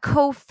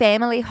cool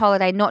family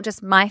holiday, not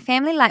just my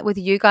family, like with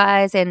you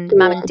guys and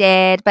mum and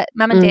dad. But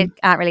mum and dad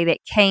aren't really that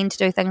keen to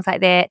do things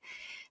like that.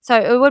 So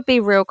it would be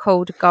real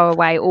cool to go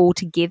away all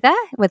together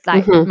with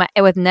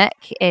with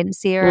Nick and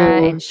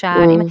Sarah and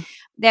Sean.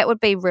 That would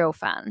be real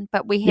fun.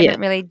 But we haven't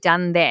really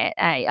done that.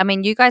 I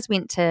mean, you guys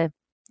went to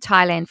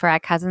Thailand for our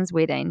cousin's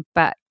wedding,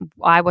 but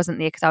I wasn't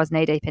there because I was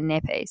knee deep in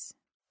nappies.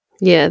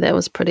 Yeah, that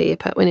was pretty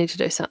epic. We need to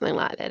do something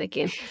like that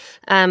again.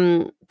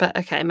 But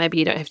okay, maybe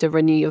you don't have to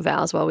renew your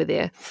vows while we're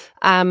there.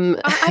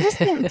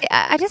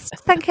 I just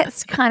think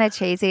it's kind of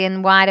cheesy,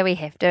 and why do we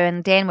have to?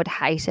 And Dan would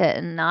hate it,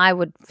 and I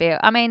would feel.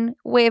 I mean,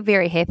 we're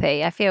very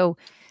happy. I feel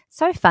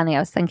so funny. I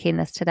was thinking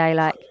this today,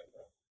 like,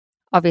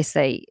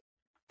 obviously,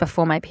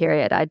 before my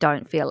period, I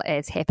don't feel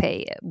as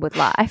happy with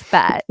life,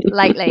 but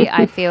lately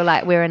I feel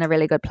like we're in a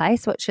really good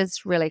place, which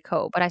is really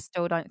cool, but I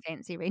still don't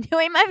fancy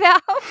renewing my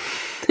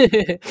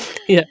vows.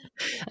 Yeah.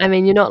 I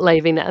mean, you're not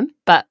leaving them,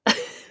 but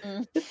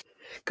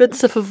good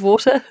sip of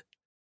water.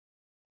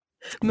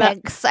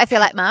 Thanks. I feel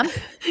like Mum.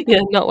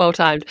 Yeah, not well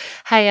timed.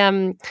 Hey,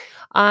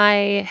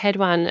 I had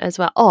one as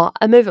well. Oh,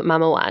 a Move It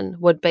Mama one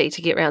would be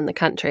to get around the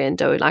country and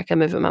do like a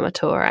Move It Mama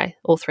tour,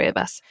 all three of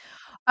us.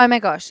 Oh my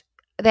gosh.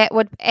 That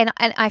would, and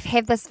I've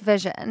had this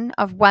vision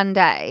of one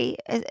day,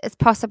 it's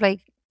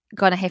possibly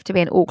going to have to be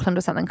in Auckland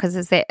or something, because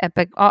is that a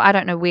big, I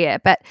don't know where,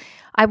 but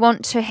I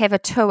want to have a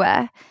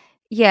tour,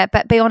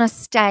 but be on a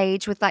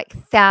stage with like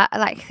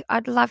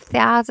I'd love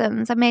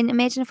thousands. I mean,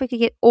 imagine if we could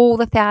get all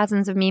the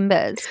thousands of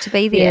members to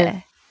be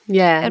there.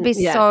 Yeah. It'd be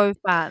so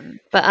fun.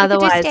 But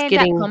otherwise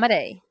getting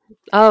comedy.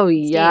 Oh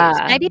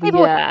yeah.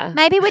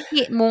 Maybe we'd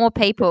get more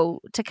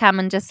people to come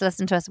and just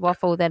listen to us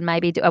waffle than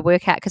maybe do a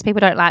workout, because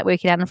people don't like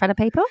working out in front of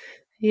people.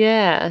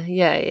 Yeah.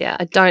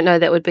 I don't know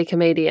that would be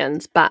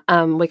comedians, but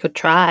we could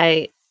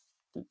try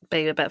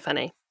being a bit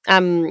funny.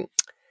 That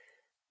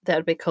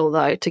would be cool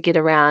though, to get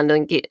around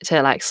and get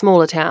to like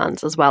smaller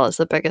towns as well as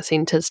the bigger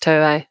centres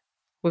too.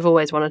 We've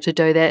always wanted to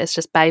do that. It's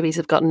just babies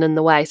have gotten in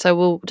the way. So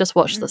we'll just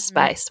watch the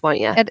space, won't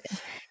you?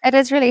 It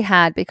is really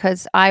hard,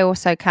 because I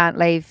also can't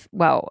leave.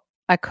 Well,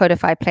 I could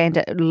if I planned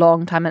it a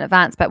long time in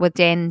advance, but with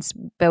Dan's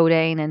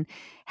building, and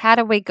how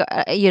do we go?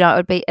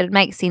 It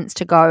makes sense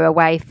to go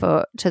away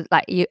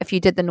if you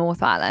did the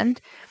North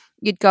Island,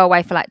 you'd go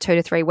away for like 2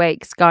 to 3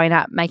 weeks, going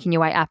up, making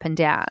your way up and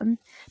down.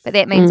 But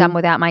that means I'm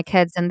without my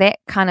kids, and that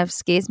kind of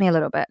scares me a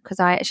little bit, because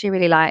I actually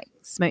really like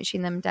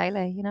smooching them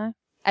daily.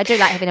 I do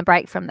like having a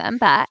break from them,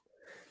 but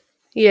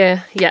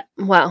yeah.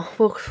 Well,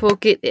 we'll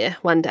get there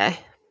one day.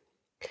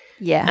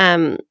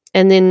 Yeah.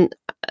 And then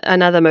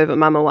another Move It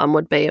Mama one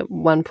would be at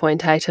one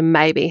point, to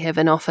maybe have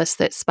an office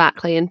that's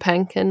sparkly and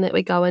pink and that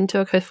we go into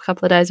a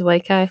couple of days a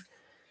week, Yeah,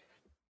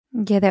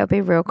 that would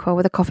be real cool,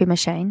 with a coffee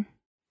machine.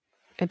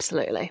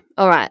 Absolutely.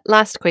 All right,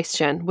 last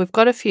question. We've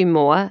got a few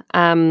more.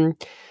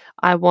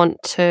 I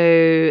want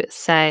to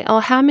say,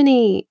 how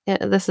many,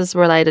 this is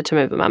related to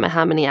Move It Mama,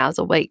 how many hours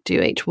a week do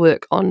you each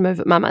work on Move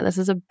It Mama? This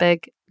is a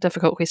big,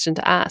 difficult question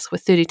to ask. We're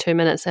 32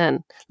 minutes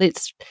in.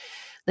 Let's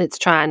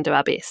try and do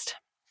our best.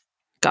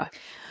 Go.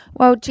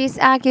 Well, Jess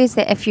argues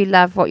that if you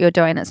love what you're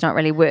doing, it's not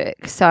really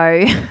work.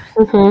 So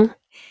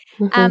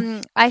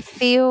I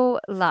feel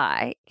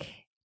like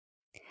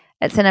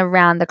it's an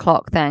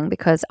around-the-clock thing,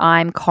 because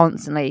I'm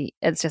constantly,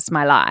 it's just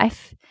my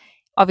life.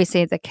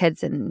 Obviously, the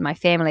kids and my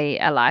family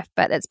are life,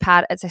 but it's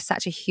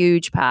such a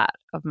huge part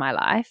of my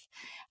life.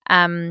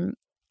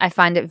 I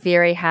find it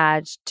very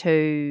hard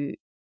to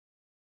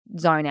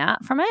zone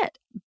out from it.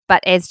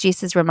 But as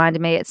Jess has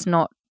reminded me, it's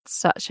not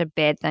such a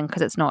bad thing,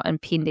 because it's not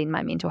impeding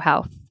my mental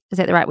health. Is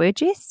that the right word,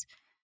 Jess?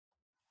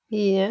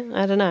 Yeah,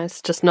 I don't know.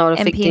 It's just not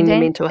affecting the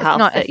mental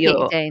health that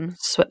you're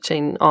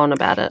switching on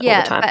about it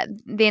all the time. Yeah, but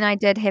then I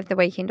did have the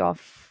weekend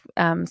off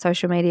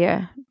social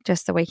media,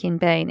 just the weekend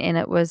being, and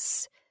it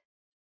was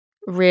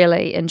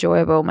really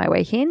enjoyable, my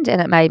weekend,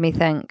 and it made me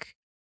think,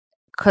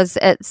 because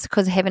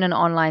having an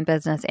online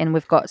business, and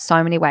we've got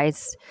so many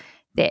ways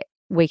that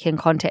we can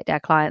contact our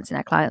clients, and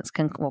our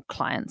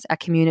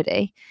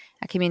community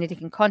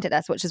can contact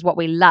us, which is what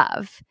we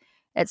love.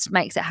 It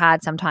makes it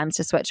hard sometimes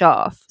to switch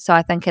off. So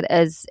I think it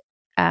is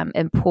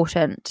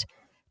important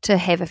to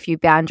have a few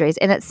boundaries,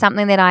 and it's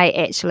something that I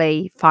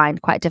actually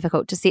find quite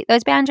difficult to set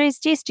those boundaries.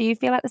 Jess, do you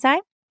feel like the same?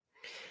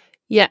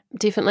 Yeah,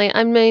 definitely.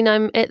 I mean,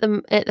 I'm at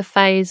the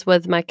phase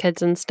with my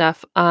kids and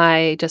stuff.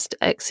 I just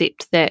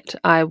accept that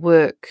I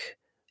work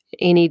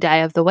any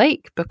day of the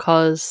week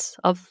because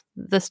of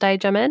the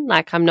stage I'm in.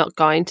 Like, I'm not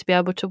going to be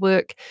able to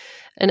work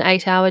an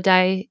 8-hour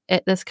day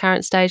at this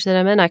current stage that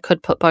I'm in. I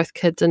could put both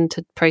kids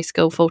into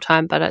preschool full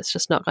time, but it's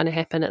just not going to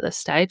happen at this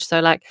stage.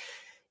 So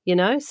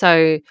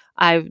so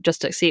I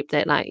just accept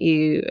that, like,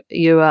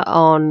 you are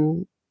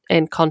on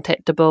and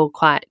contactable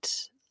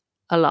quite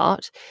a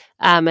lot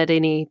at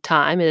any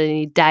time, at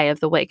any day of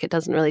the week. It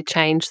doesn't really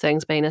change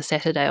things being a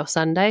Saturday or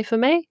Sunday for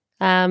me.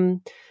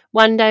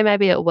 One day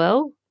maybe it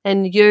will,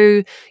 And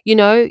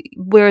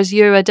whereas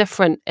you're at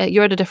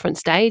a different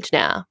stage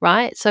now,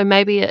 right? So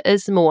maybe it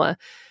is more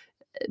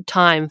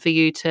time for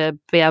you to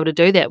be able to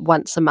do that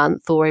once a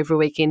month or every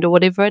weekend or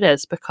whatever it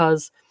is,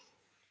 because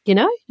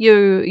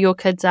your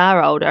kids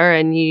are older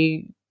and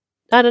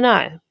I don't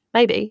know,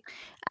 maybe.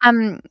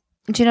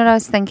 Do you know what I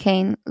was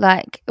thinking?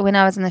 Like when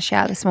I was in the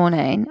shower this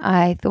morning,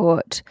 I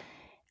thought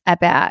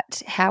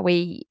about how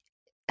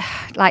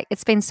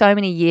it's been so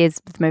many years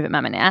with Move It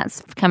Mama now.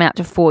 It's coming up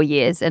to 4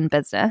 years in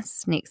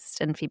business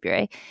next in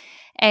February.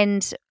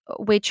 And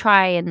we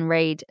try and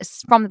read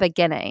from the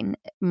beginning.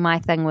 My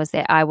thing was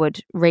that I would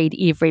read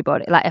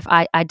everybody. Like if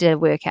I did a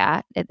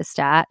workout at the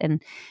start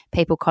and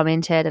people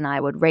commented, and I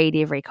would read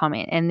every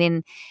comment. And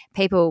then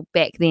people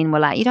back then were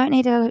like, you don't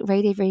need to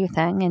read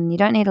everything and you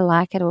don't need to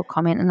like it or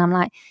comment. And I'm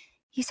like,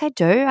 yes, I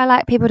do. I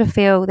like people to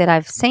feel that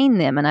I've seen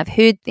them and I've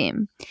heard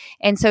them.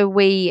 And so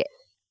we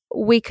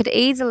could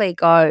easily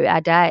go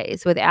our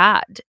days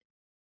without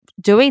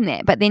doing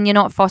that. But then you're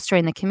not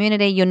fostering the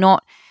community.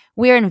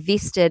 We're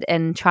invested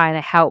in trying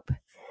to help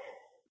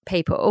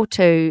people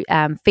to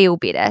feel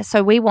better.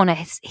 So we want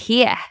to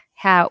hear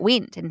how it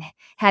went and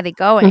how they're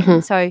going. Mm-hmm.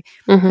 So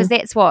because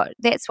that's what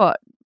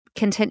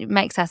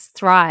makes us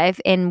thrive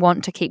and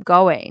want to keep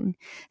going.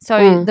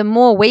 So the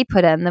more we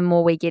put in, the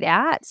more we get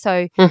out.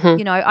 So,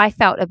 I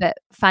felt a bit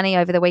funny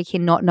over the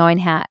weekend not knowing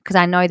how, because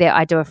I know that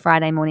I do a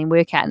Friday morning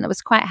workout and it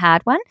was quite a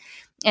hard one.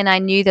 And I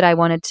knew that I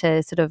wanted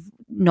to sort of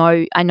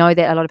I know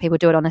that a lot of people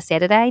do it on a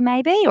Saturday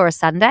maybe or a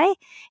Sunday.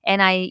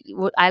 And I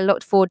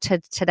looked forward to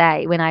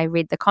today when I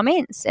read the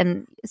comments.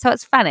 And so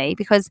it's funny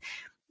because,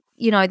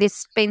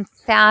 there's been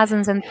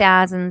thousands and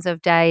thousands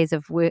of days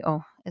of work.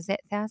 Oh, is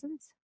that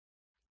thousands?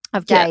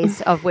 Of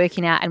days of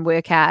working out and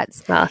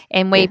workouts.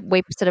 And we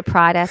sort of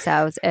pride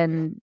ourselves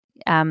in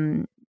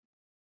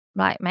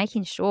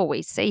making sure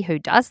we see who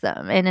does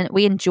them and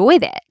we enjoy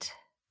that.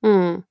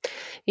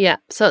 Yeah,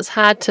 so it's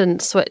hard to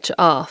switch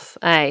off,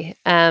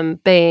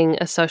 being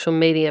a social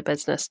media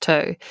business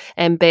too,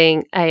 and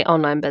being a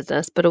online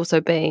business, but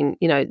also being,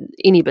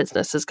 any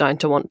business is going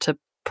to want to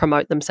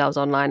promote themselves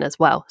online as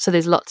well. So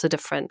there's lots of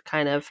different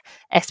kind of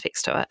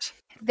aspects to it.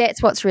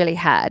 That's what's really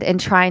hard, and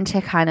trying to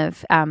kind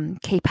of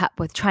keep up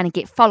with trying to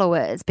get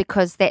followers,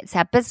 because that's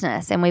our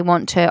business and we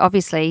want to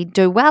obviously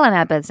do well in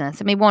our business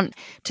and we want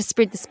to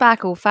spread the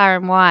sparkle far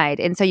and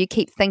wide. And so you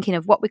keep thinking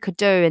of what we could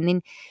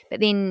do, but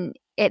then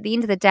at the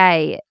end of the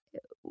day,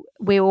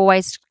 we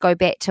always go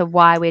back to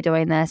why we're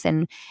doing this,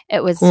 and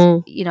it was,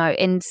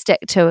 and stick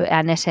to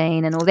our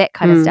knitting and all that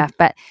kind of stuff.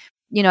 But,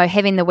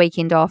 having the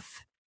weekend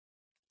off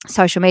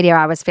social media,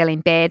 I was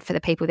feeling bad for the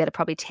people that are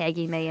probably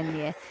tagging me in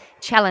their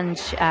challenge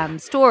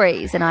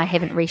stories and I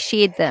haven't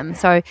reshared them.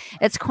 So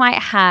it's quite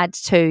hard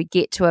to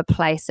get to a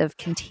place of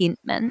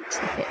contentment,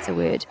 if that's a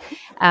word.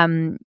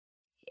 And,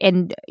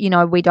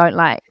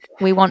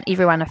 we want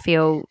everyone to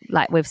feel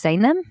like we've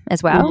seen them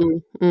as well.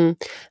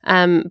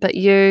 But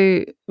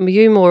you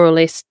more or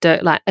less do,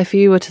 like, if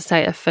you were to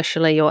say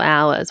officially your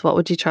hours, what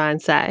would you try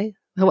and say?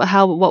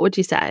 What would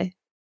you say?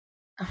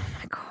 Oh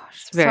my gosh.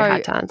 It's very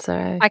hard to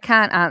answer. I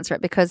can't answer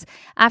it because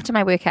after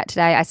my workout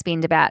today, I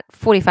spend about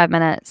 45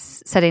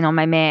 minutes sitting on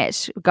my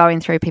mat, going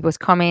through people's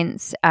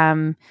comments,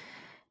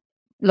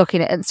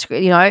 looking at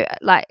Instagram,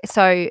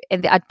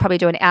 and I'd probably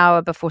do an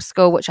hour before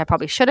school, which I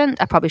probably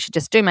shouldn't. I probably should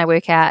just do my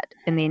workout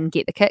and then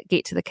get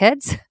to the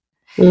kids.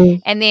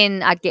 And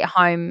then I'd get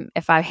home.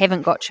 If I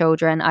haven't got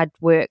children, I'd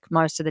work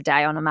most of the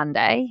day on a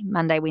Monday,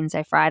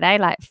 Wednesday, Friday.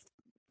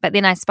 But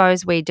then I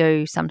suppose we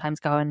do sometimes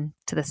go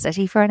into the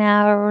city for an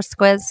hour or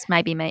squiz,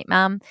 maybe meet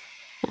mum.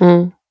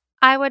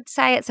 I would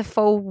say it's a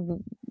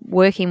full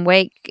working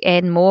week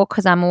and more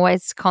because I'm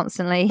always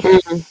constantly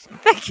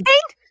thinking.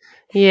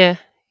 Yeah.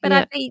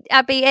 But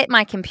I'd be at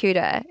my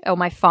computer or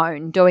my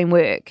phone doing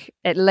work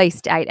at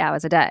least 8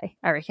 hours a day,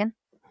 I reckon.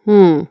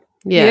 Yeah.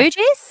 You,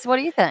 Jess? What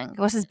do you think?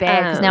 This is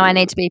bad because now I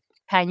need to be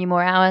paying you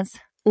more hours.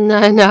 No.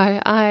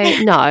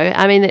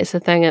 I mean, that's the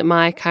thing at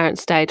my current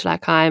stage.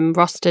 Like, I'm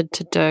rostered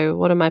to do,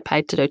 what am I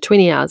paid to do?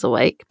 20 hours a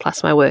week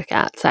plus my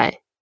workout, say.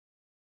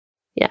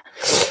 Yeah.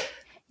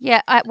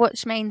 Yeah,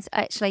 which means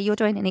actually you're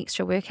doing an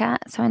extra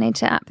workout, so I need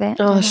to up that.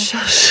 Oh,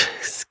 shush.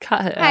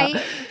 Cut it out.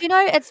 Hey,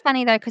 it's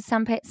funny though because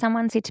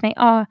someone said to me,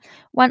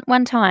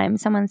 one time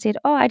someone said,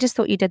 I just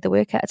thought you did the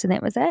workouts and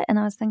that was it. And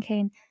I was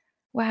thinking,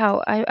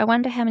 wow, I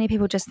wonder how many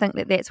people just think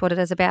that that's what it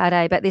is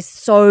about, but there's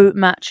so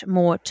much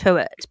more to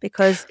it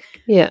because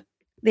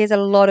there's a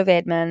lot of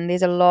admin,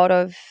 there's a lot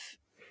of,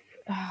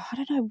 I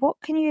don't know, what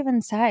can you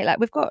even say? Like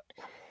you've got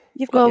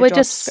your job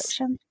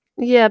description.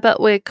 Yeah, but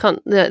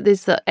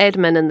there's the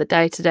admin and the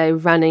day-to-day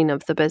running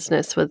of the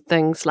business with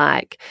things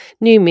like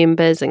new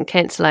members and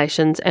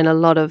cancellations and a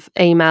lot of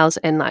emails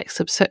and like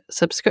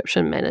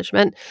subscription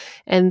management,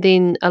 and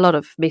then a lot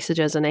of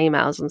messages and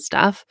emails and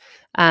stuff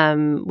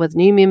with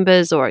new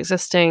members or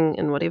existing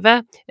and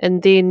whatever.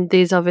 And then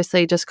there's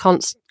obviously just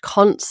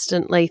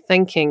constantly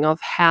thinking of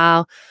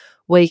how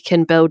we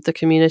can build the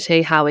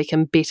community, how we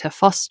can better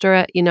foster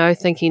it,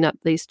 thinking up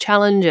these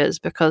challenges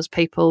because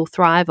people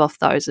thrive off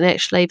those. And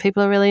actually,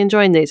 people are really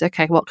enjoying these.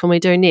 Okay, what can we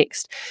do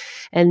next?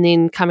 And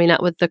then coming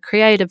up with the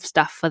creative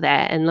stuff for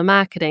that and the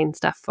marketing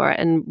stuff for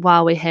it. And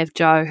while we have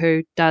Jo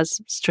who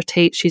does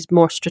she's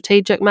more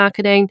strategic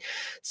marketing.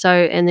 So,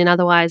 and then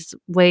otherwise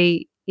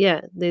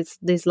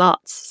there's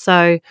lots.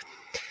 So,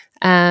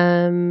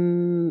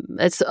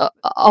 it's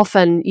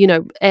often,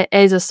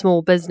 as a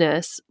small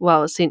business,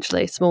 well,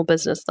 essentially small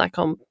business, like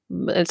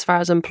as far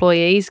as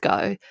employees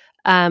go,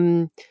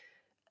 I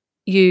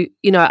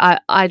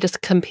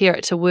just compare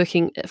it to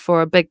working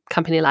for a big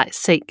company like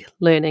Seek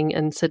Learning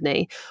in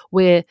Sydney,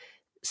 where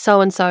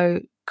so-and-so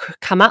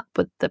come up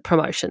with the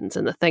promotions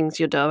and the things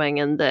you're doing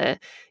and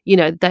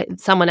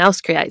someone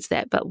else creates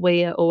that, but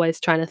we are always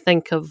trying to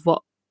think of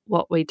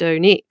what we do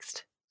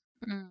next.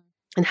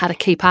 And how to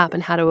keep up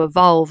and how to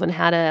evolve and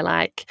how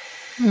to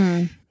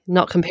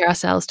not compare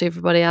ourselves to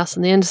everybody else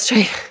in the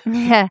industry.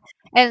 Yeah.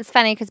 And it's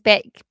funny because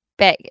back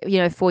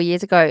 4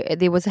 years ago,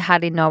 there was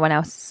hardly no one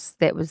else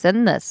that was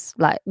in this.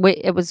 Like Move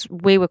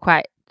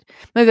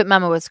It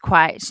Mama was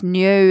quite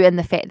new in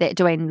the fact that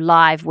doing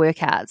live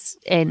workouts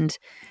and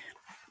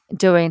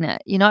doing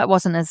it, it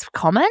wasn't as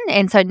common.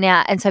 And so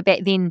back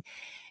then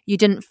you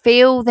didn't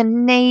feel the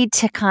need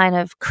to kind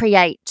of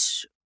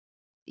create,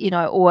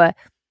 or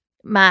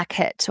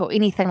market or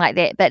anything like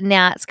that, but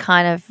now it's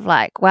kind of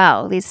like,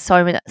 wow, there's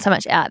so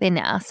much out there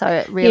now, so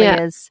it really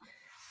is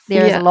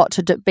there is a lot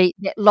to do,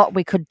 lot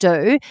we could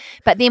do,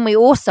 but then we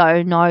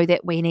also know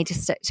that we need to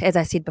stick to, as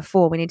I said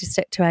before, we need to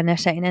stick to our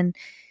knitting. And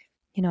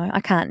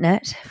I can't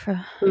knit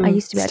I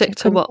used to be able stick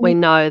to what we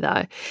know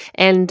though.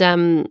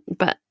 And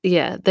but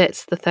yeah,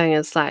 that's the thing,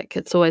 is like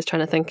it's always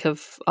trying to think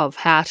of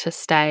how to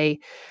stay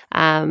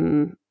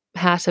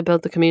how to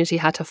build the community,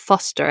 how to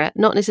foster it,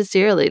 not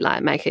necessarily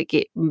like make it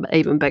get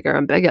even bigger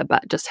and bigger,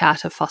 but just how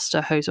to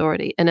foster who's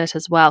already in it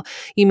as well.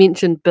 You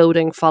mentioned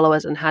building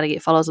followers and how to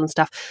get followers and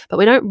stuff, but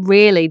we don't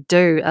really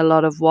do a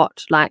lot of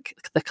what like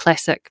the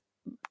classic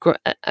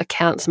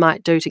accounts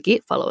might do to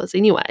get followers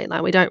anyway.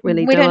 Like we don't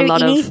really do a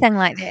lot of anything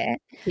like that.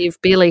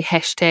 You've barely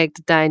hashtagged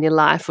a day in your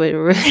life. So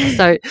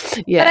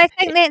yeah. But I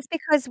think that's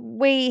because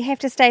we have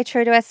to stay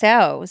true to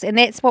ourselves, and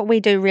that's what we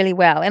do really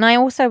well. And I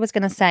also was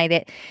going to say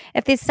that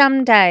if there's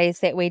some days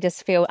that we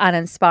just feel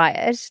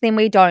uninspired, then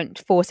we don't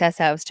force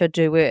ourselves to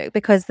do work,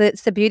 because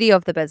it's the beauty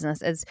of the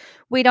business is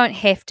we don't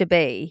have to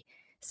be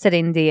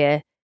sitting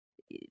there,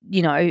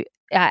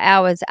 our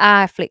hours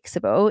are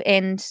flexible,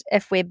 and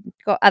if we've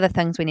got other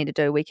things we need to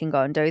do, we can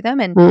go and do them,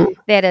 and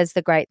that is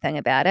the great thing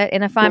about it.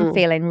 And if I'm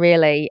feeling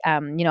really,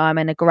 I'm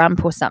in a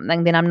grump or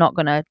something, then I'm not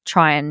going to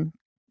try and,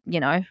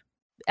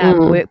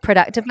 work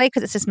productively,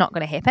 because it's just not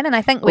going to happen. And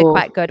I think we're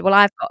quite good. Well,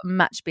 I've got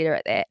much better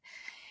at that.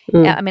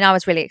 I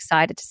was really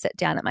excited to sit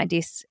down at my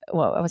desk.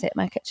 Well, I was at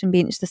my kitchen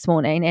bench this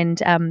morning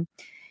and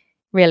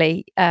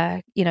really,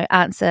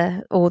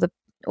 answer all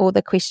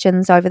the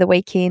questions over the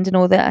weekend and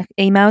all the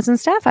emails and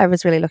stuff. I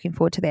was really looking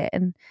forward to that,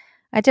 and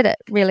I did it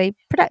really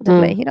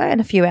productively, in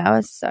a few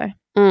hours. So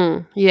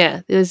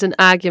yeah, there's an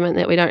argument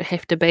that we don't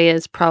have to be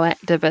as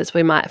proactive as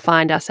we might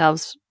find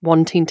ourselves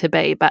wanting to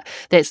be, but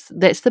that's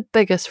the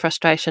biggest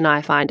frustration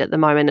I find at the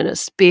moment, and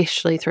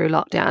especially through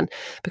lockdown,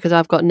 because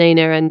I've got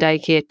Nina in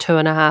daycare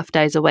 2.5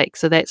 days a week,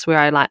 so that's where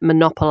I like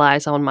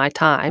monopolize on my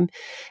time,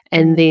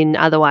 and then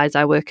otherwise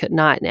I work at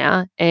night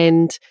now,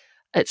 and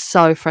it's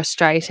so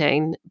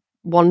frustrating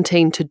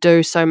wanting to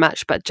do so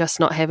much but just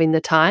not having the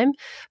time.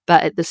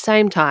 But at the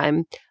same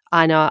time,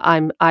 I know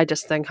I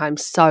just think I'm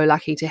so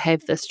lucky to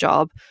have this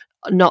job,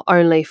 not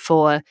only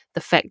for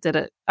the fact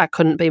that I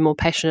couldn't be more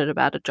passionate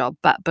about a job,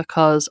 but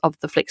because of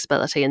the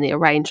flexibility and the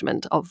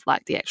arrangement of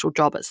like the actual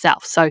job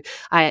itself. So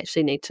I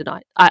actually need to know,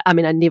 I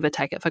mean, I never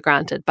take it for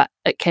granted, but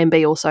it can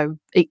be also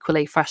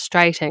equally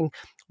frustrating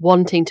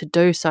wanting to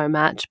do so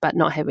much but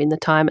not having the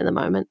time at the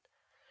moment.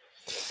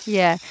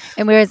 Yeah.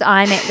 And whereas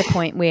I'm at the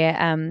point where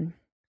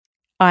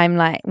I'm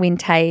like, when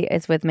Tay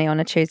is with me on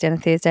a Tuesday and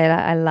a Thursday, like,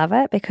 I love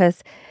it,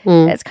 because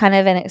it's kind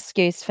of an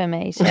excuse for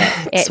me to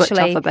actually switch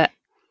off a bit.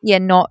 Yeah,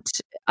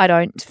 I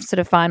don't sort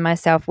of find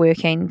myself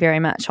working very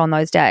much on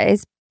those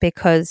days,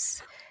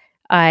 because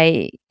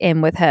I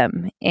am with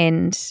him,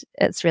 and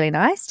it's really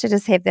nice to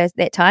just have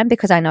that time,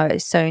 because I know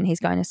soon he's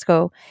going to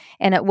school,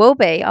 and I'll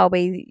be,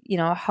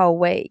 a whole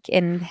week,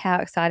 and how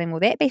exciting will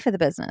that be for the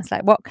business?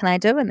 Like, what can I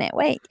do in that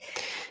week?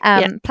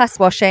 Plus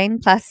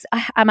washing,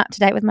 I'm up to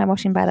date with my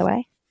washing, by the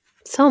way.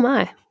 So am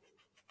I.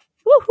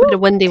 A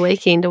windy,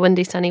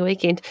 sunny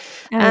weekend.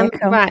 Cool.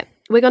 Right,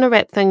 we're going to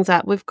wrap things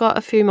up. We've got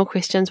a few more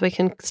questions. We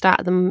can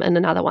start them in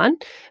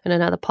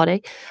another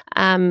potty.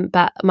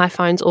 But my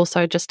phone's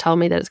also just told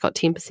me that it's got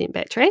 10%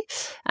 battery.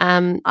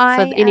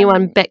 For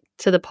anyone, back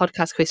to the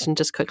podcast question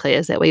just quickly,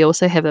 is that we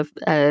also have a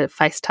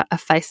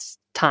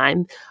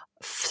FaceTime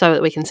so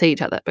that we can see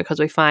each other, because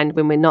we find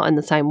when we're not in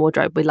the same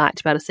wardrobe, we like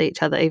to be able to see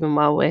each other even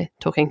while we're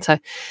talking. So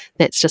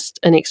that's just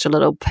an extra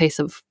little piece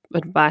of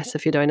advice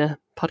if you're doing a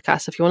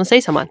podcast, if you want to see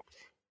someone.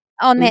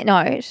 On that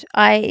note,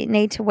 I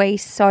need to wee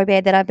so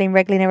bad that I've been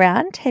wriggling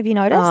around. Have you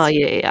noticed? Oh,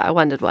 yeah. I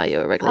wondered why you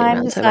were wriggling I'm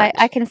around just so like,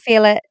 much. I can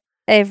feel it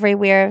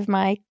everywhere of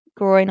my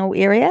groinal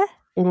area.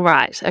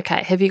 Right.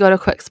 Okay. Have you got a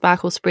quick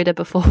sparkle spreader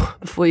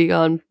before you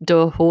go and do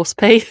a horse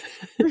pee?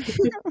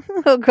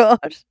 Oh,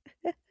 God.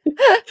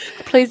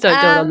 Please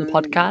don't do it on the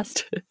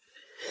podcast.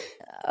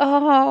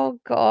 Oh,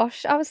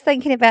 gosh. I was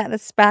thinking about the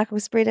sparkle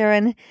spreader,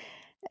 and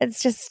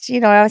it's just,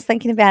 I was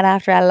thinking about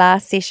after our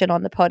last session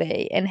on the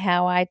potty and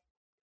how I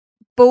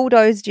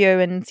bulldozed you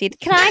and said,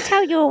 "Can I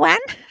tell you one?"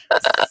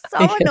 So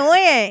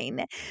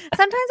annoying.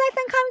 Sometimes I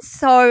think I'm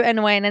so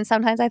annoying, and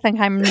sometimes I think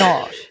I'm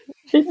not.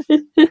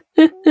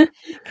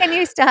 Can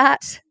you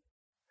start?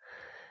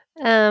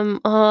 Can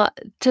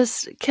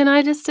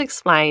I just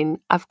explain?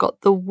 I've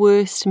got the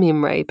worst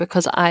memory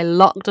because I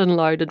locked and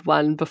loaded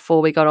one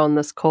before we got on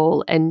this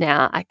call, and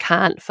now I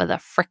can't for the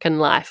frickin'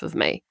 life of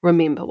me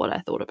remember what I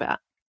thought about.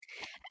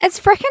 It's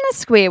frickin' a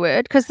swear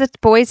word because the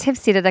boys have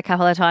said it a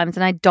couple of times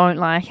and I don't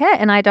like it,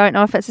 and I don't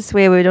know if it's a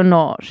swear word or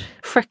not.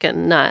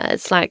 Frickin', no,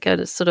 it's like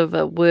a sort of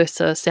a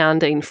worser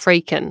sounding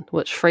freakin',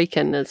 which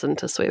freakin'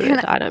 isn't a swear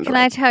word. I don't believe. Can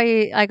I tell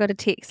you, I got a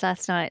text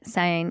last night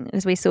saying,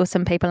 because we saw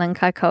some people in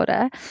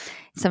Kokoda,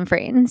 some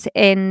friends,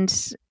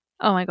 and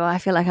oh my God, I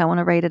feel like I want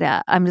to read it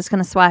out. I'm just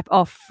going to swipe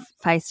off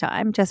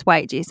FaceTime. Just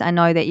wait, Jess. I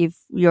know that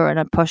you're in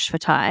a push for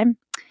time.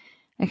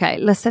 Okay,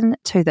 listen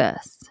to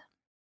this.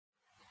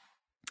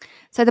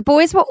 So the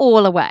boys were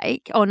all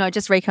awake. Oh no,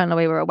 just Rico and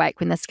Louis were awake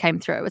when this came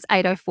through. It was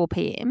 8:04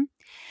 p.m.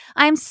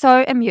 I am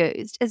so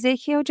amused.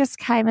 Ezekiel just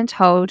came and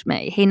told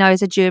me he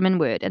knows a German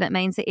word and it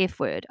means the F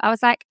word. I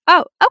was like,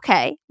 oh,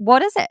 okay.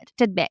 What is it?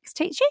 Did Max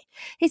teach you?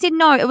 He said,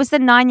 no, it was the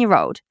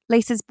 9-year-old,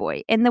 Lisa's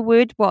boy. And the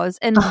word was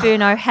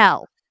inferno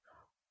hell.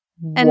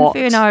 What?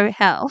 Inferno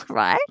hell,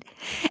 right?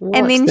 What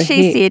and then the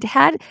she heck?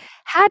 said,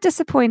 how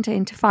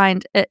disappointing to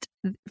find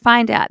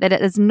out that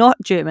it is not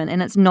German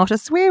and it's not a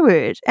swear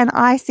word. And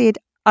I said,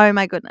 oh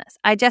my goodness.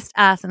 I just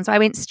asked them. So I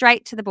went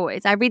straight to the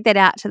boys. I read that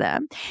out to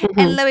them. Mm-hmm.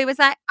 And Louis was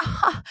like,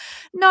 oh,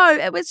 no,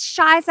 it was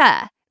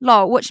Scheiße,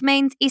 lol, which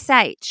means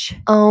SH.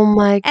 Oh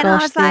my And I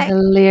gosh, was they're like,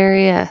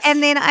 hilarious.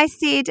 and then I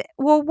said,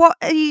 well, what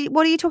are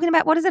you talking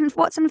about?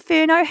 What's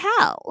inferno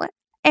hell?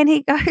 And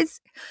he goes,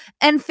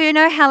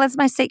 inferno hell is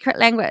my secret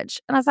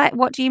language. And I was like,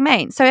 what do you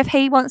mean? So if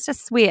he wants to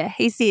swear,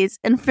 he says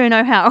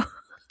inferno hell.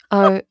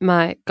 Oh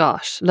my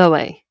gosh,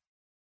 Louis.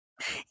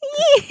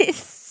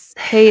 Yes.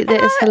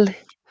 That is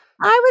hilarious.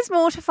 I was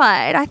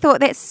mortified. I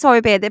thought, that's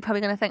so bad. They're probably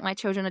going to think my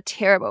children are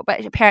terrible.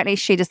 But apparently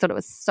she just thought it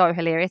was so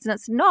hilarious. And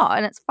it's not.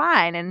 And it's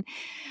fine.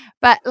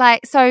 But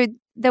so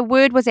the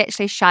word was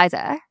actually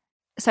Scheiße.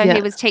 So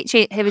he was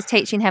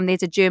teaching him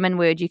there's a German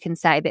word you can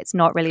say that's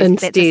not really,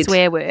 that's a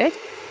swear word.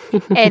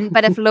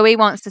 But if Louis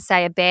wants to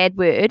say a bad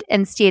word,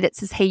 instead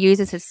he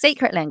uses his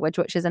secret language,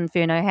 which is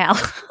inferno hell.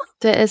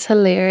 That is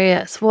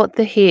hilarious. What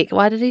the heck?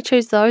 Why did he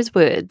choose those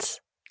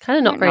words? Kind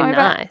of not very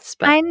nice.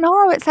 But I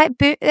know. It's like,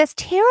 that's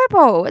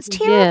terrible. It's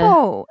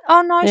terrible. Yeah.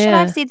 Oh, no. Should I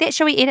have said that?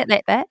 Shall we edit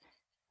that bit?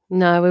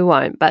 No, we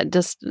won't. But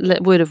just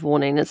word of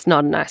warning, it's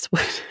not a nice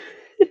word.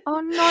 Oh,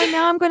 no.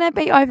 Now I'm going to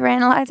be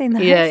overanalyzing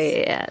this.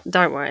 Yeah.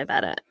 Don't worry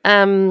about it.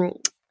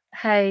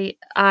 Hey,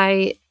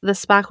 the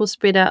sparkle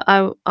spreader,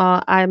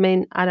 I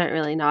mean, I don't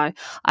really know.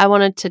 I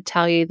wanted to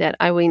tell you that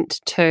I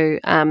went to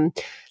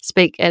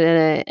speak at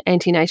an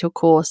antenatal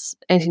course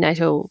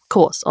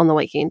on the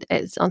weekend,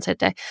 on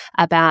Saturday,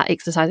 about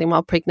exercising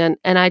while pregnant.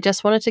 And I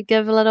just wanted to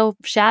give a little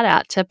shout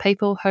out to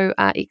people who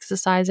are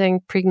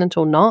exercising pregnant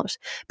or not,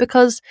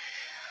 because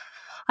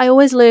I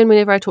always learn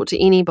whenever I talk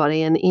to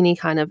anybody and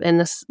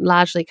this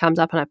largely comes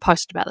up, and I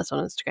posted about this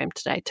on Instagram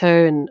today too,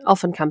 and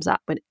often comes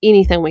up with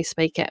anything we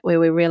speak at, where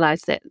we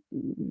realise that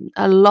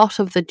a lot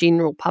of the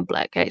general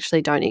public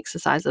actually don't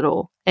exercise at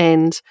all.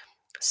 And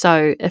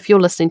so if you're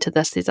listening to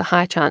this, there's a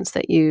high chance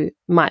that you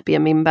might be a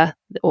member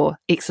or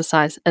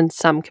exercise in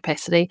some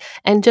capacity,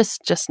 and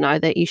just know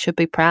that you should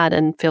be proud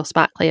and feel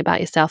sparkly about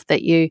yourself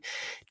that you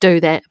do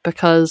that,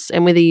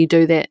 and whether you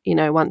do that,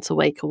 once a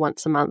week or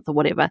once a month or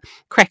whatever,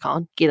 crack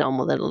on, get on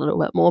with it a little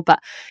bit more, but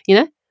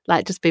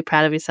just be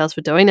proud of yourselves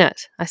for doing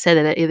it. I say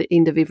that at the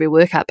end of every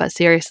workout, but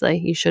seriously,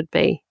 you should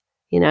be,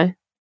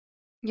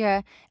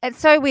 Yeah, it's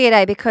so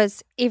weird,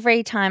 because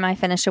every time I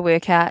finish a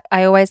workout,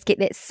 I always get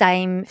that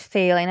same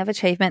feeling of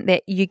achievement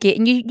that you get,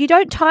 and you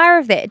don't tire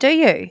of that, do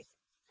you?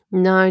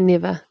 No,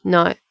 never.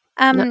 No.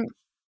 No.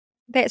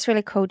 That's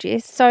really cool,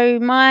 Jess. So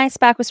my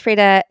sparkle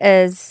spreader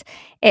is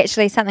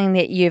actually something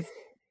that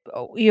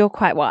you're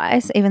quite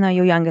wise, even though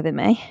you're younger than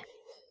me,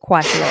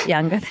 quite a lot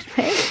younger than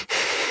me.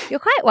 You're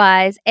quite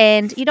wise,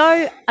 and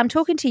I'm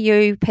talking to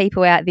you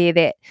people out there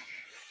that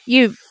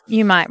you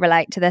might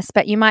relate to this,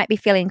 but you might be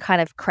feeling kind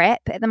of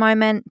crap at the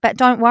moment. But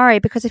don't worry,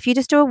 because if you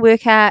just do a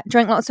workout,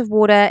 drink lots of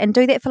water, and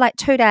do that for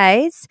 2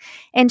 days,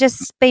 and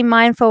just be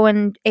mindful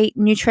and eat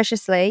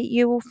nutritiously,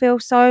 you will feel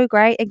so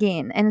great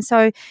again. And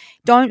so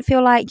don't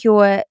feel like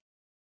you're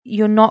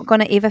not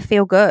going to ever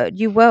feel good.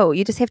 You will.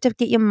 You just have to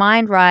get your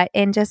mind right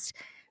and just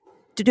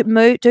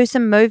do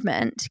some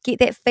movement, get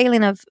that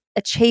feeling of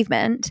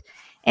achievement,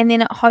 and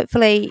then it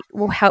hopefully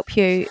will help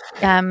you,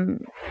 turn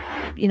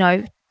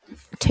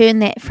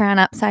that frown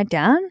upside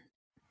down.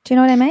 Do you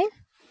know what I mean?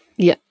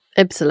 Yeah,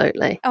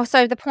 absolutely. Oh,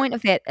 so the point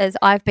of that is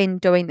I've been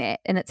doing that,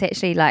 and it's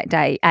actually like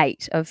day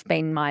 8 of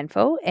being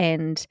mindful,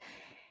 and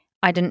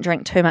I didn't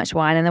drink too much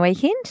wine in the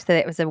weekend, so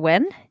that was a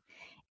win.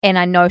 And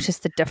I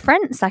noticed the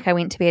difference. Like I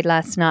went to bed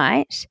last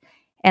night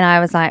and I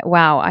was like,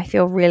 wow, I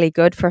feel really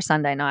good for a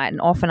Sunday night. And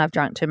often I've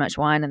drunk too much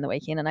wine in the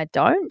weekend and I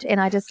don't.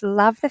 And I just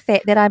love the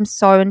fact that I'm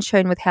so in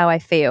tune with how I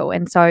feel.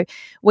 And so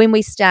when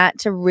we start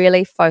to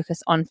really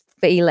focus on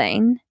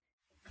feeling,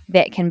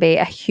 that can be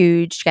a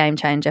huge game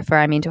changer for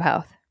our mental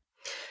health.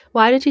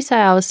 Why did you say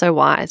I was so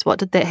wise? What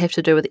did that have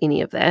to do with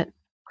any of that?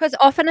 Because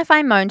often if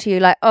I moan to you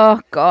like, oh,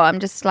 God, I'm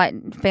just like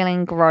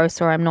feeling gross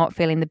or I'm not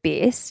feeling the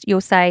best,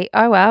 you'll say,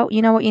 oh, well,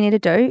 you know what you need to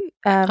do?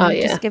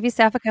 Just give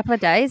yourself a couple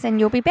of days and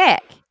you'll be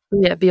back.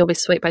 Yeah, but you'll be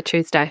sweet by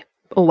Tuesday.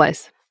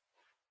 Always.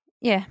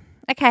 Yeah.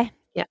 Okay.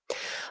 Yeah.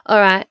 All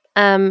right.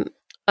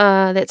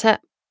 That's it.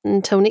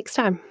 Until next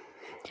time.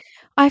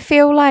 I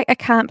feel like I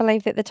can't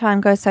believe that the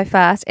time goes so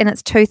fast and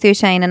it's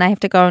 2:13 and I have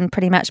to go and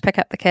pretty much pick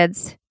up the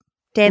kids.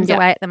 Dan's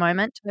away at the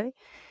moment too.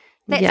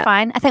 That's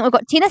fine. I think we've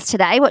got tennis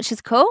today, which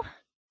is cool.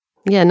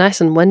 Yeah, nice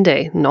and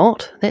windy.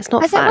 That's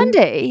not fun. Is it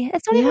windy?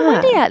 It's not even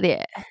windy out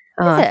there.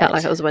 I felt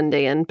like it was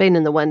windy and being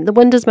in the wind. The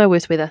wind is my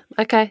worst weather.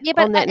 Okay. Yeah,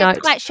 but on that it's note.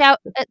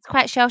 It's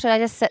quite sheltered. I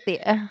just sit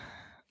there.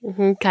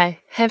 Okay.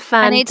 Have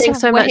fun. Thanks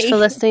so much for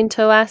listening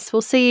to us.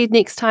 We'll see you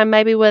next time,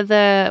 maybe with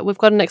we've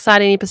got an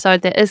exciting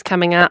episode that is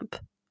coming up.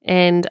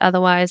 And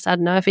otherwise, I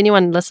don't know, if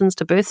anyone listens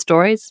to birth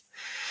stories,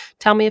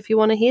 tell me if you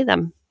want to hear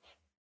them.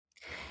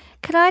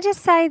 Can I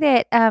just say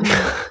that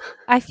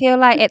I feel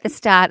like at the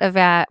start of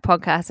our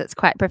podcast, it's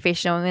quite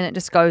professional and then it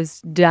just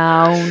goes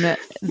down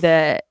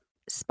the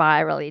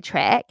spirally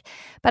track.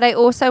 But I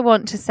also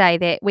want to say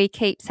that we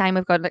keep saying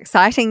we've got an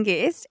exciting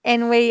guest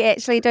and we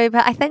actually do.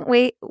 But I think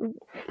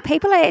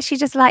people are actually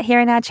just like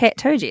hearing our chat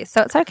too, Jess.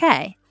 So it's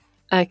okay.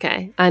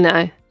 Okay. I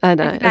know.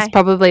 Okay. It's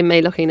probably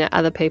me looking at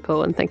other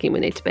people and thinking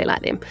we need to be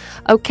like them.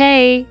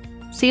 Okay.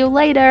 See you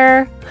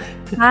later.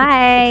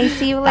 Bye.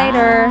 See you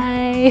later.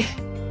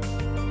 Bye.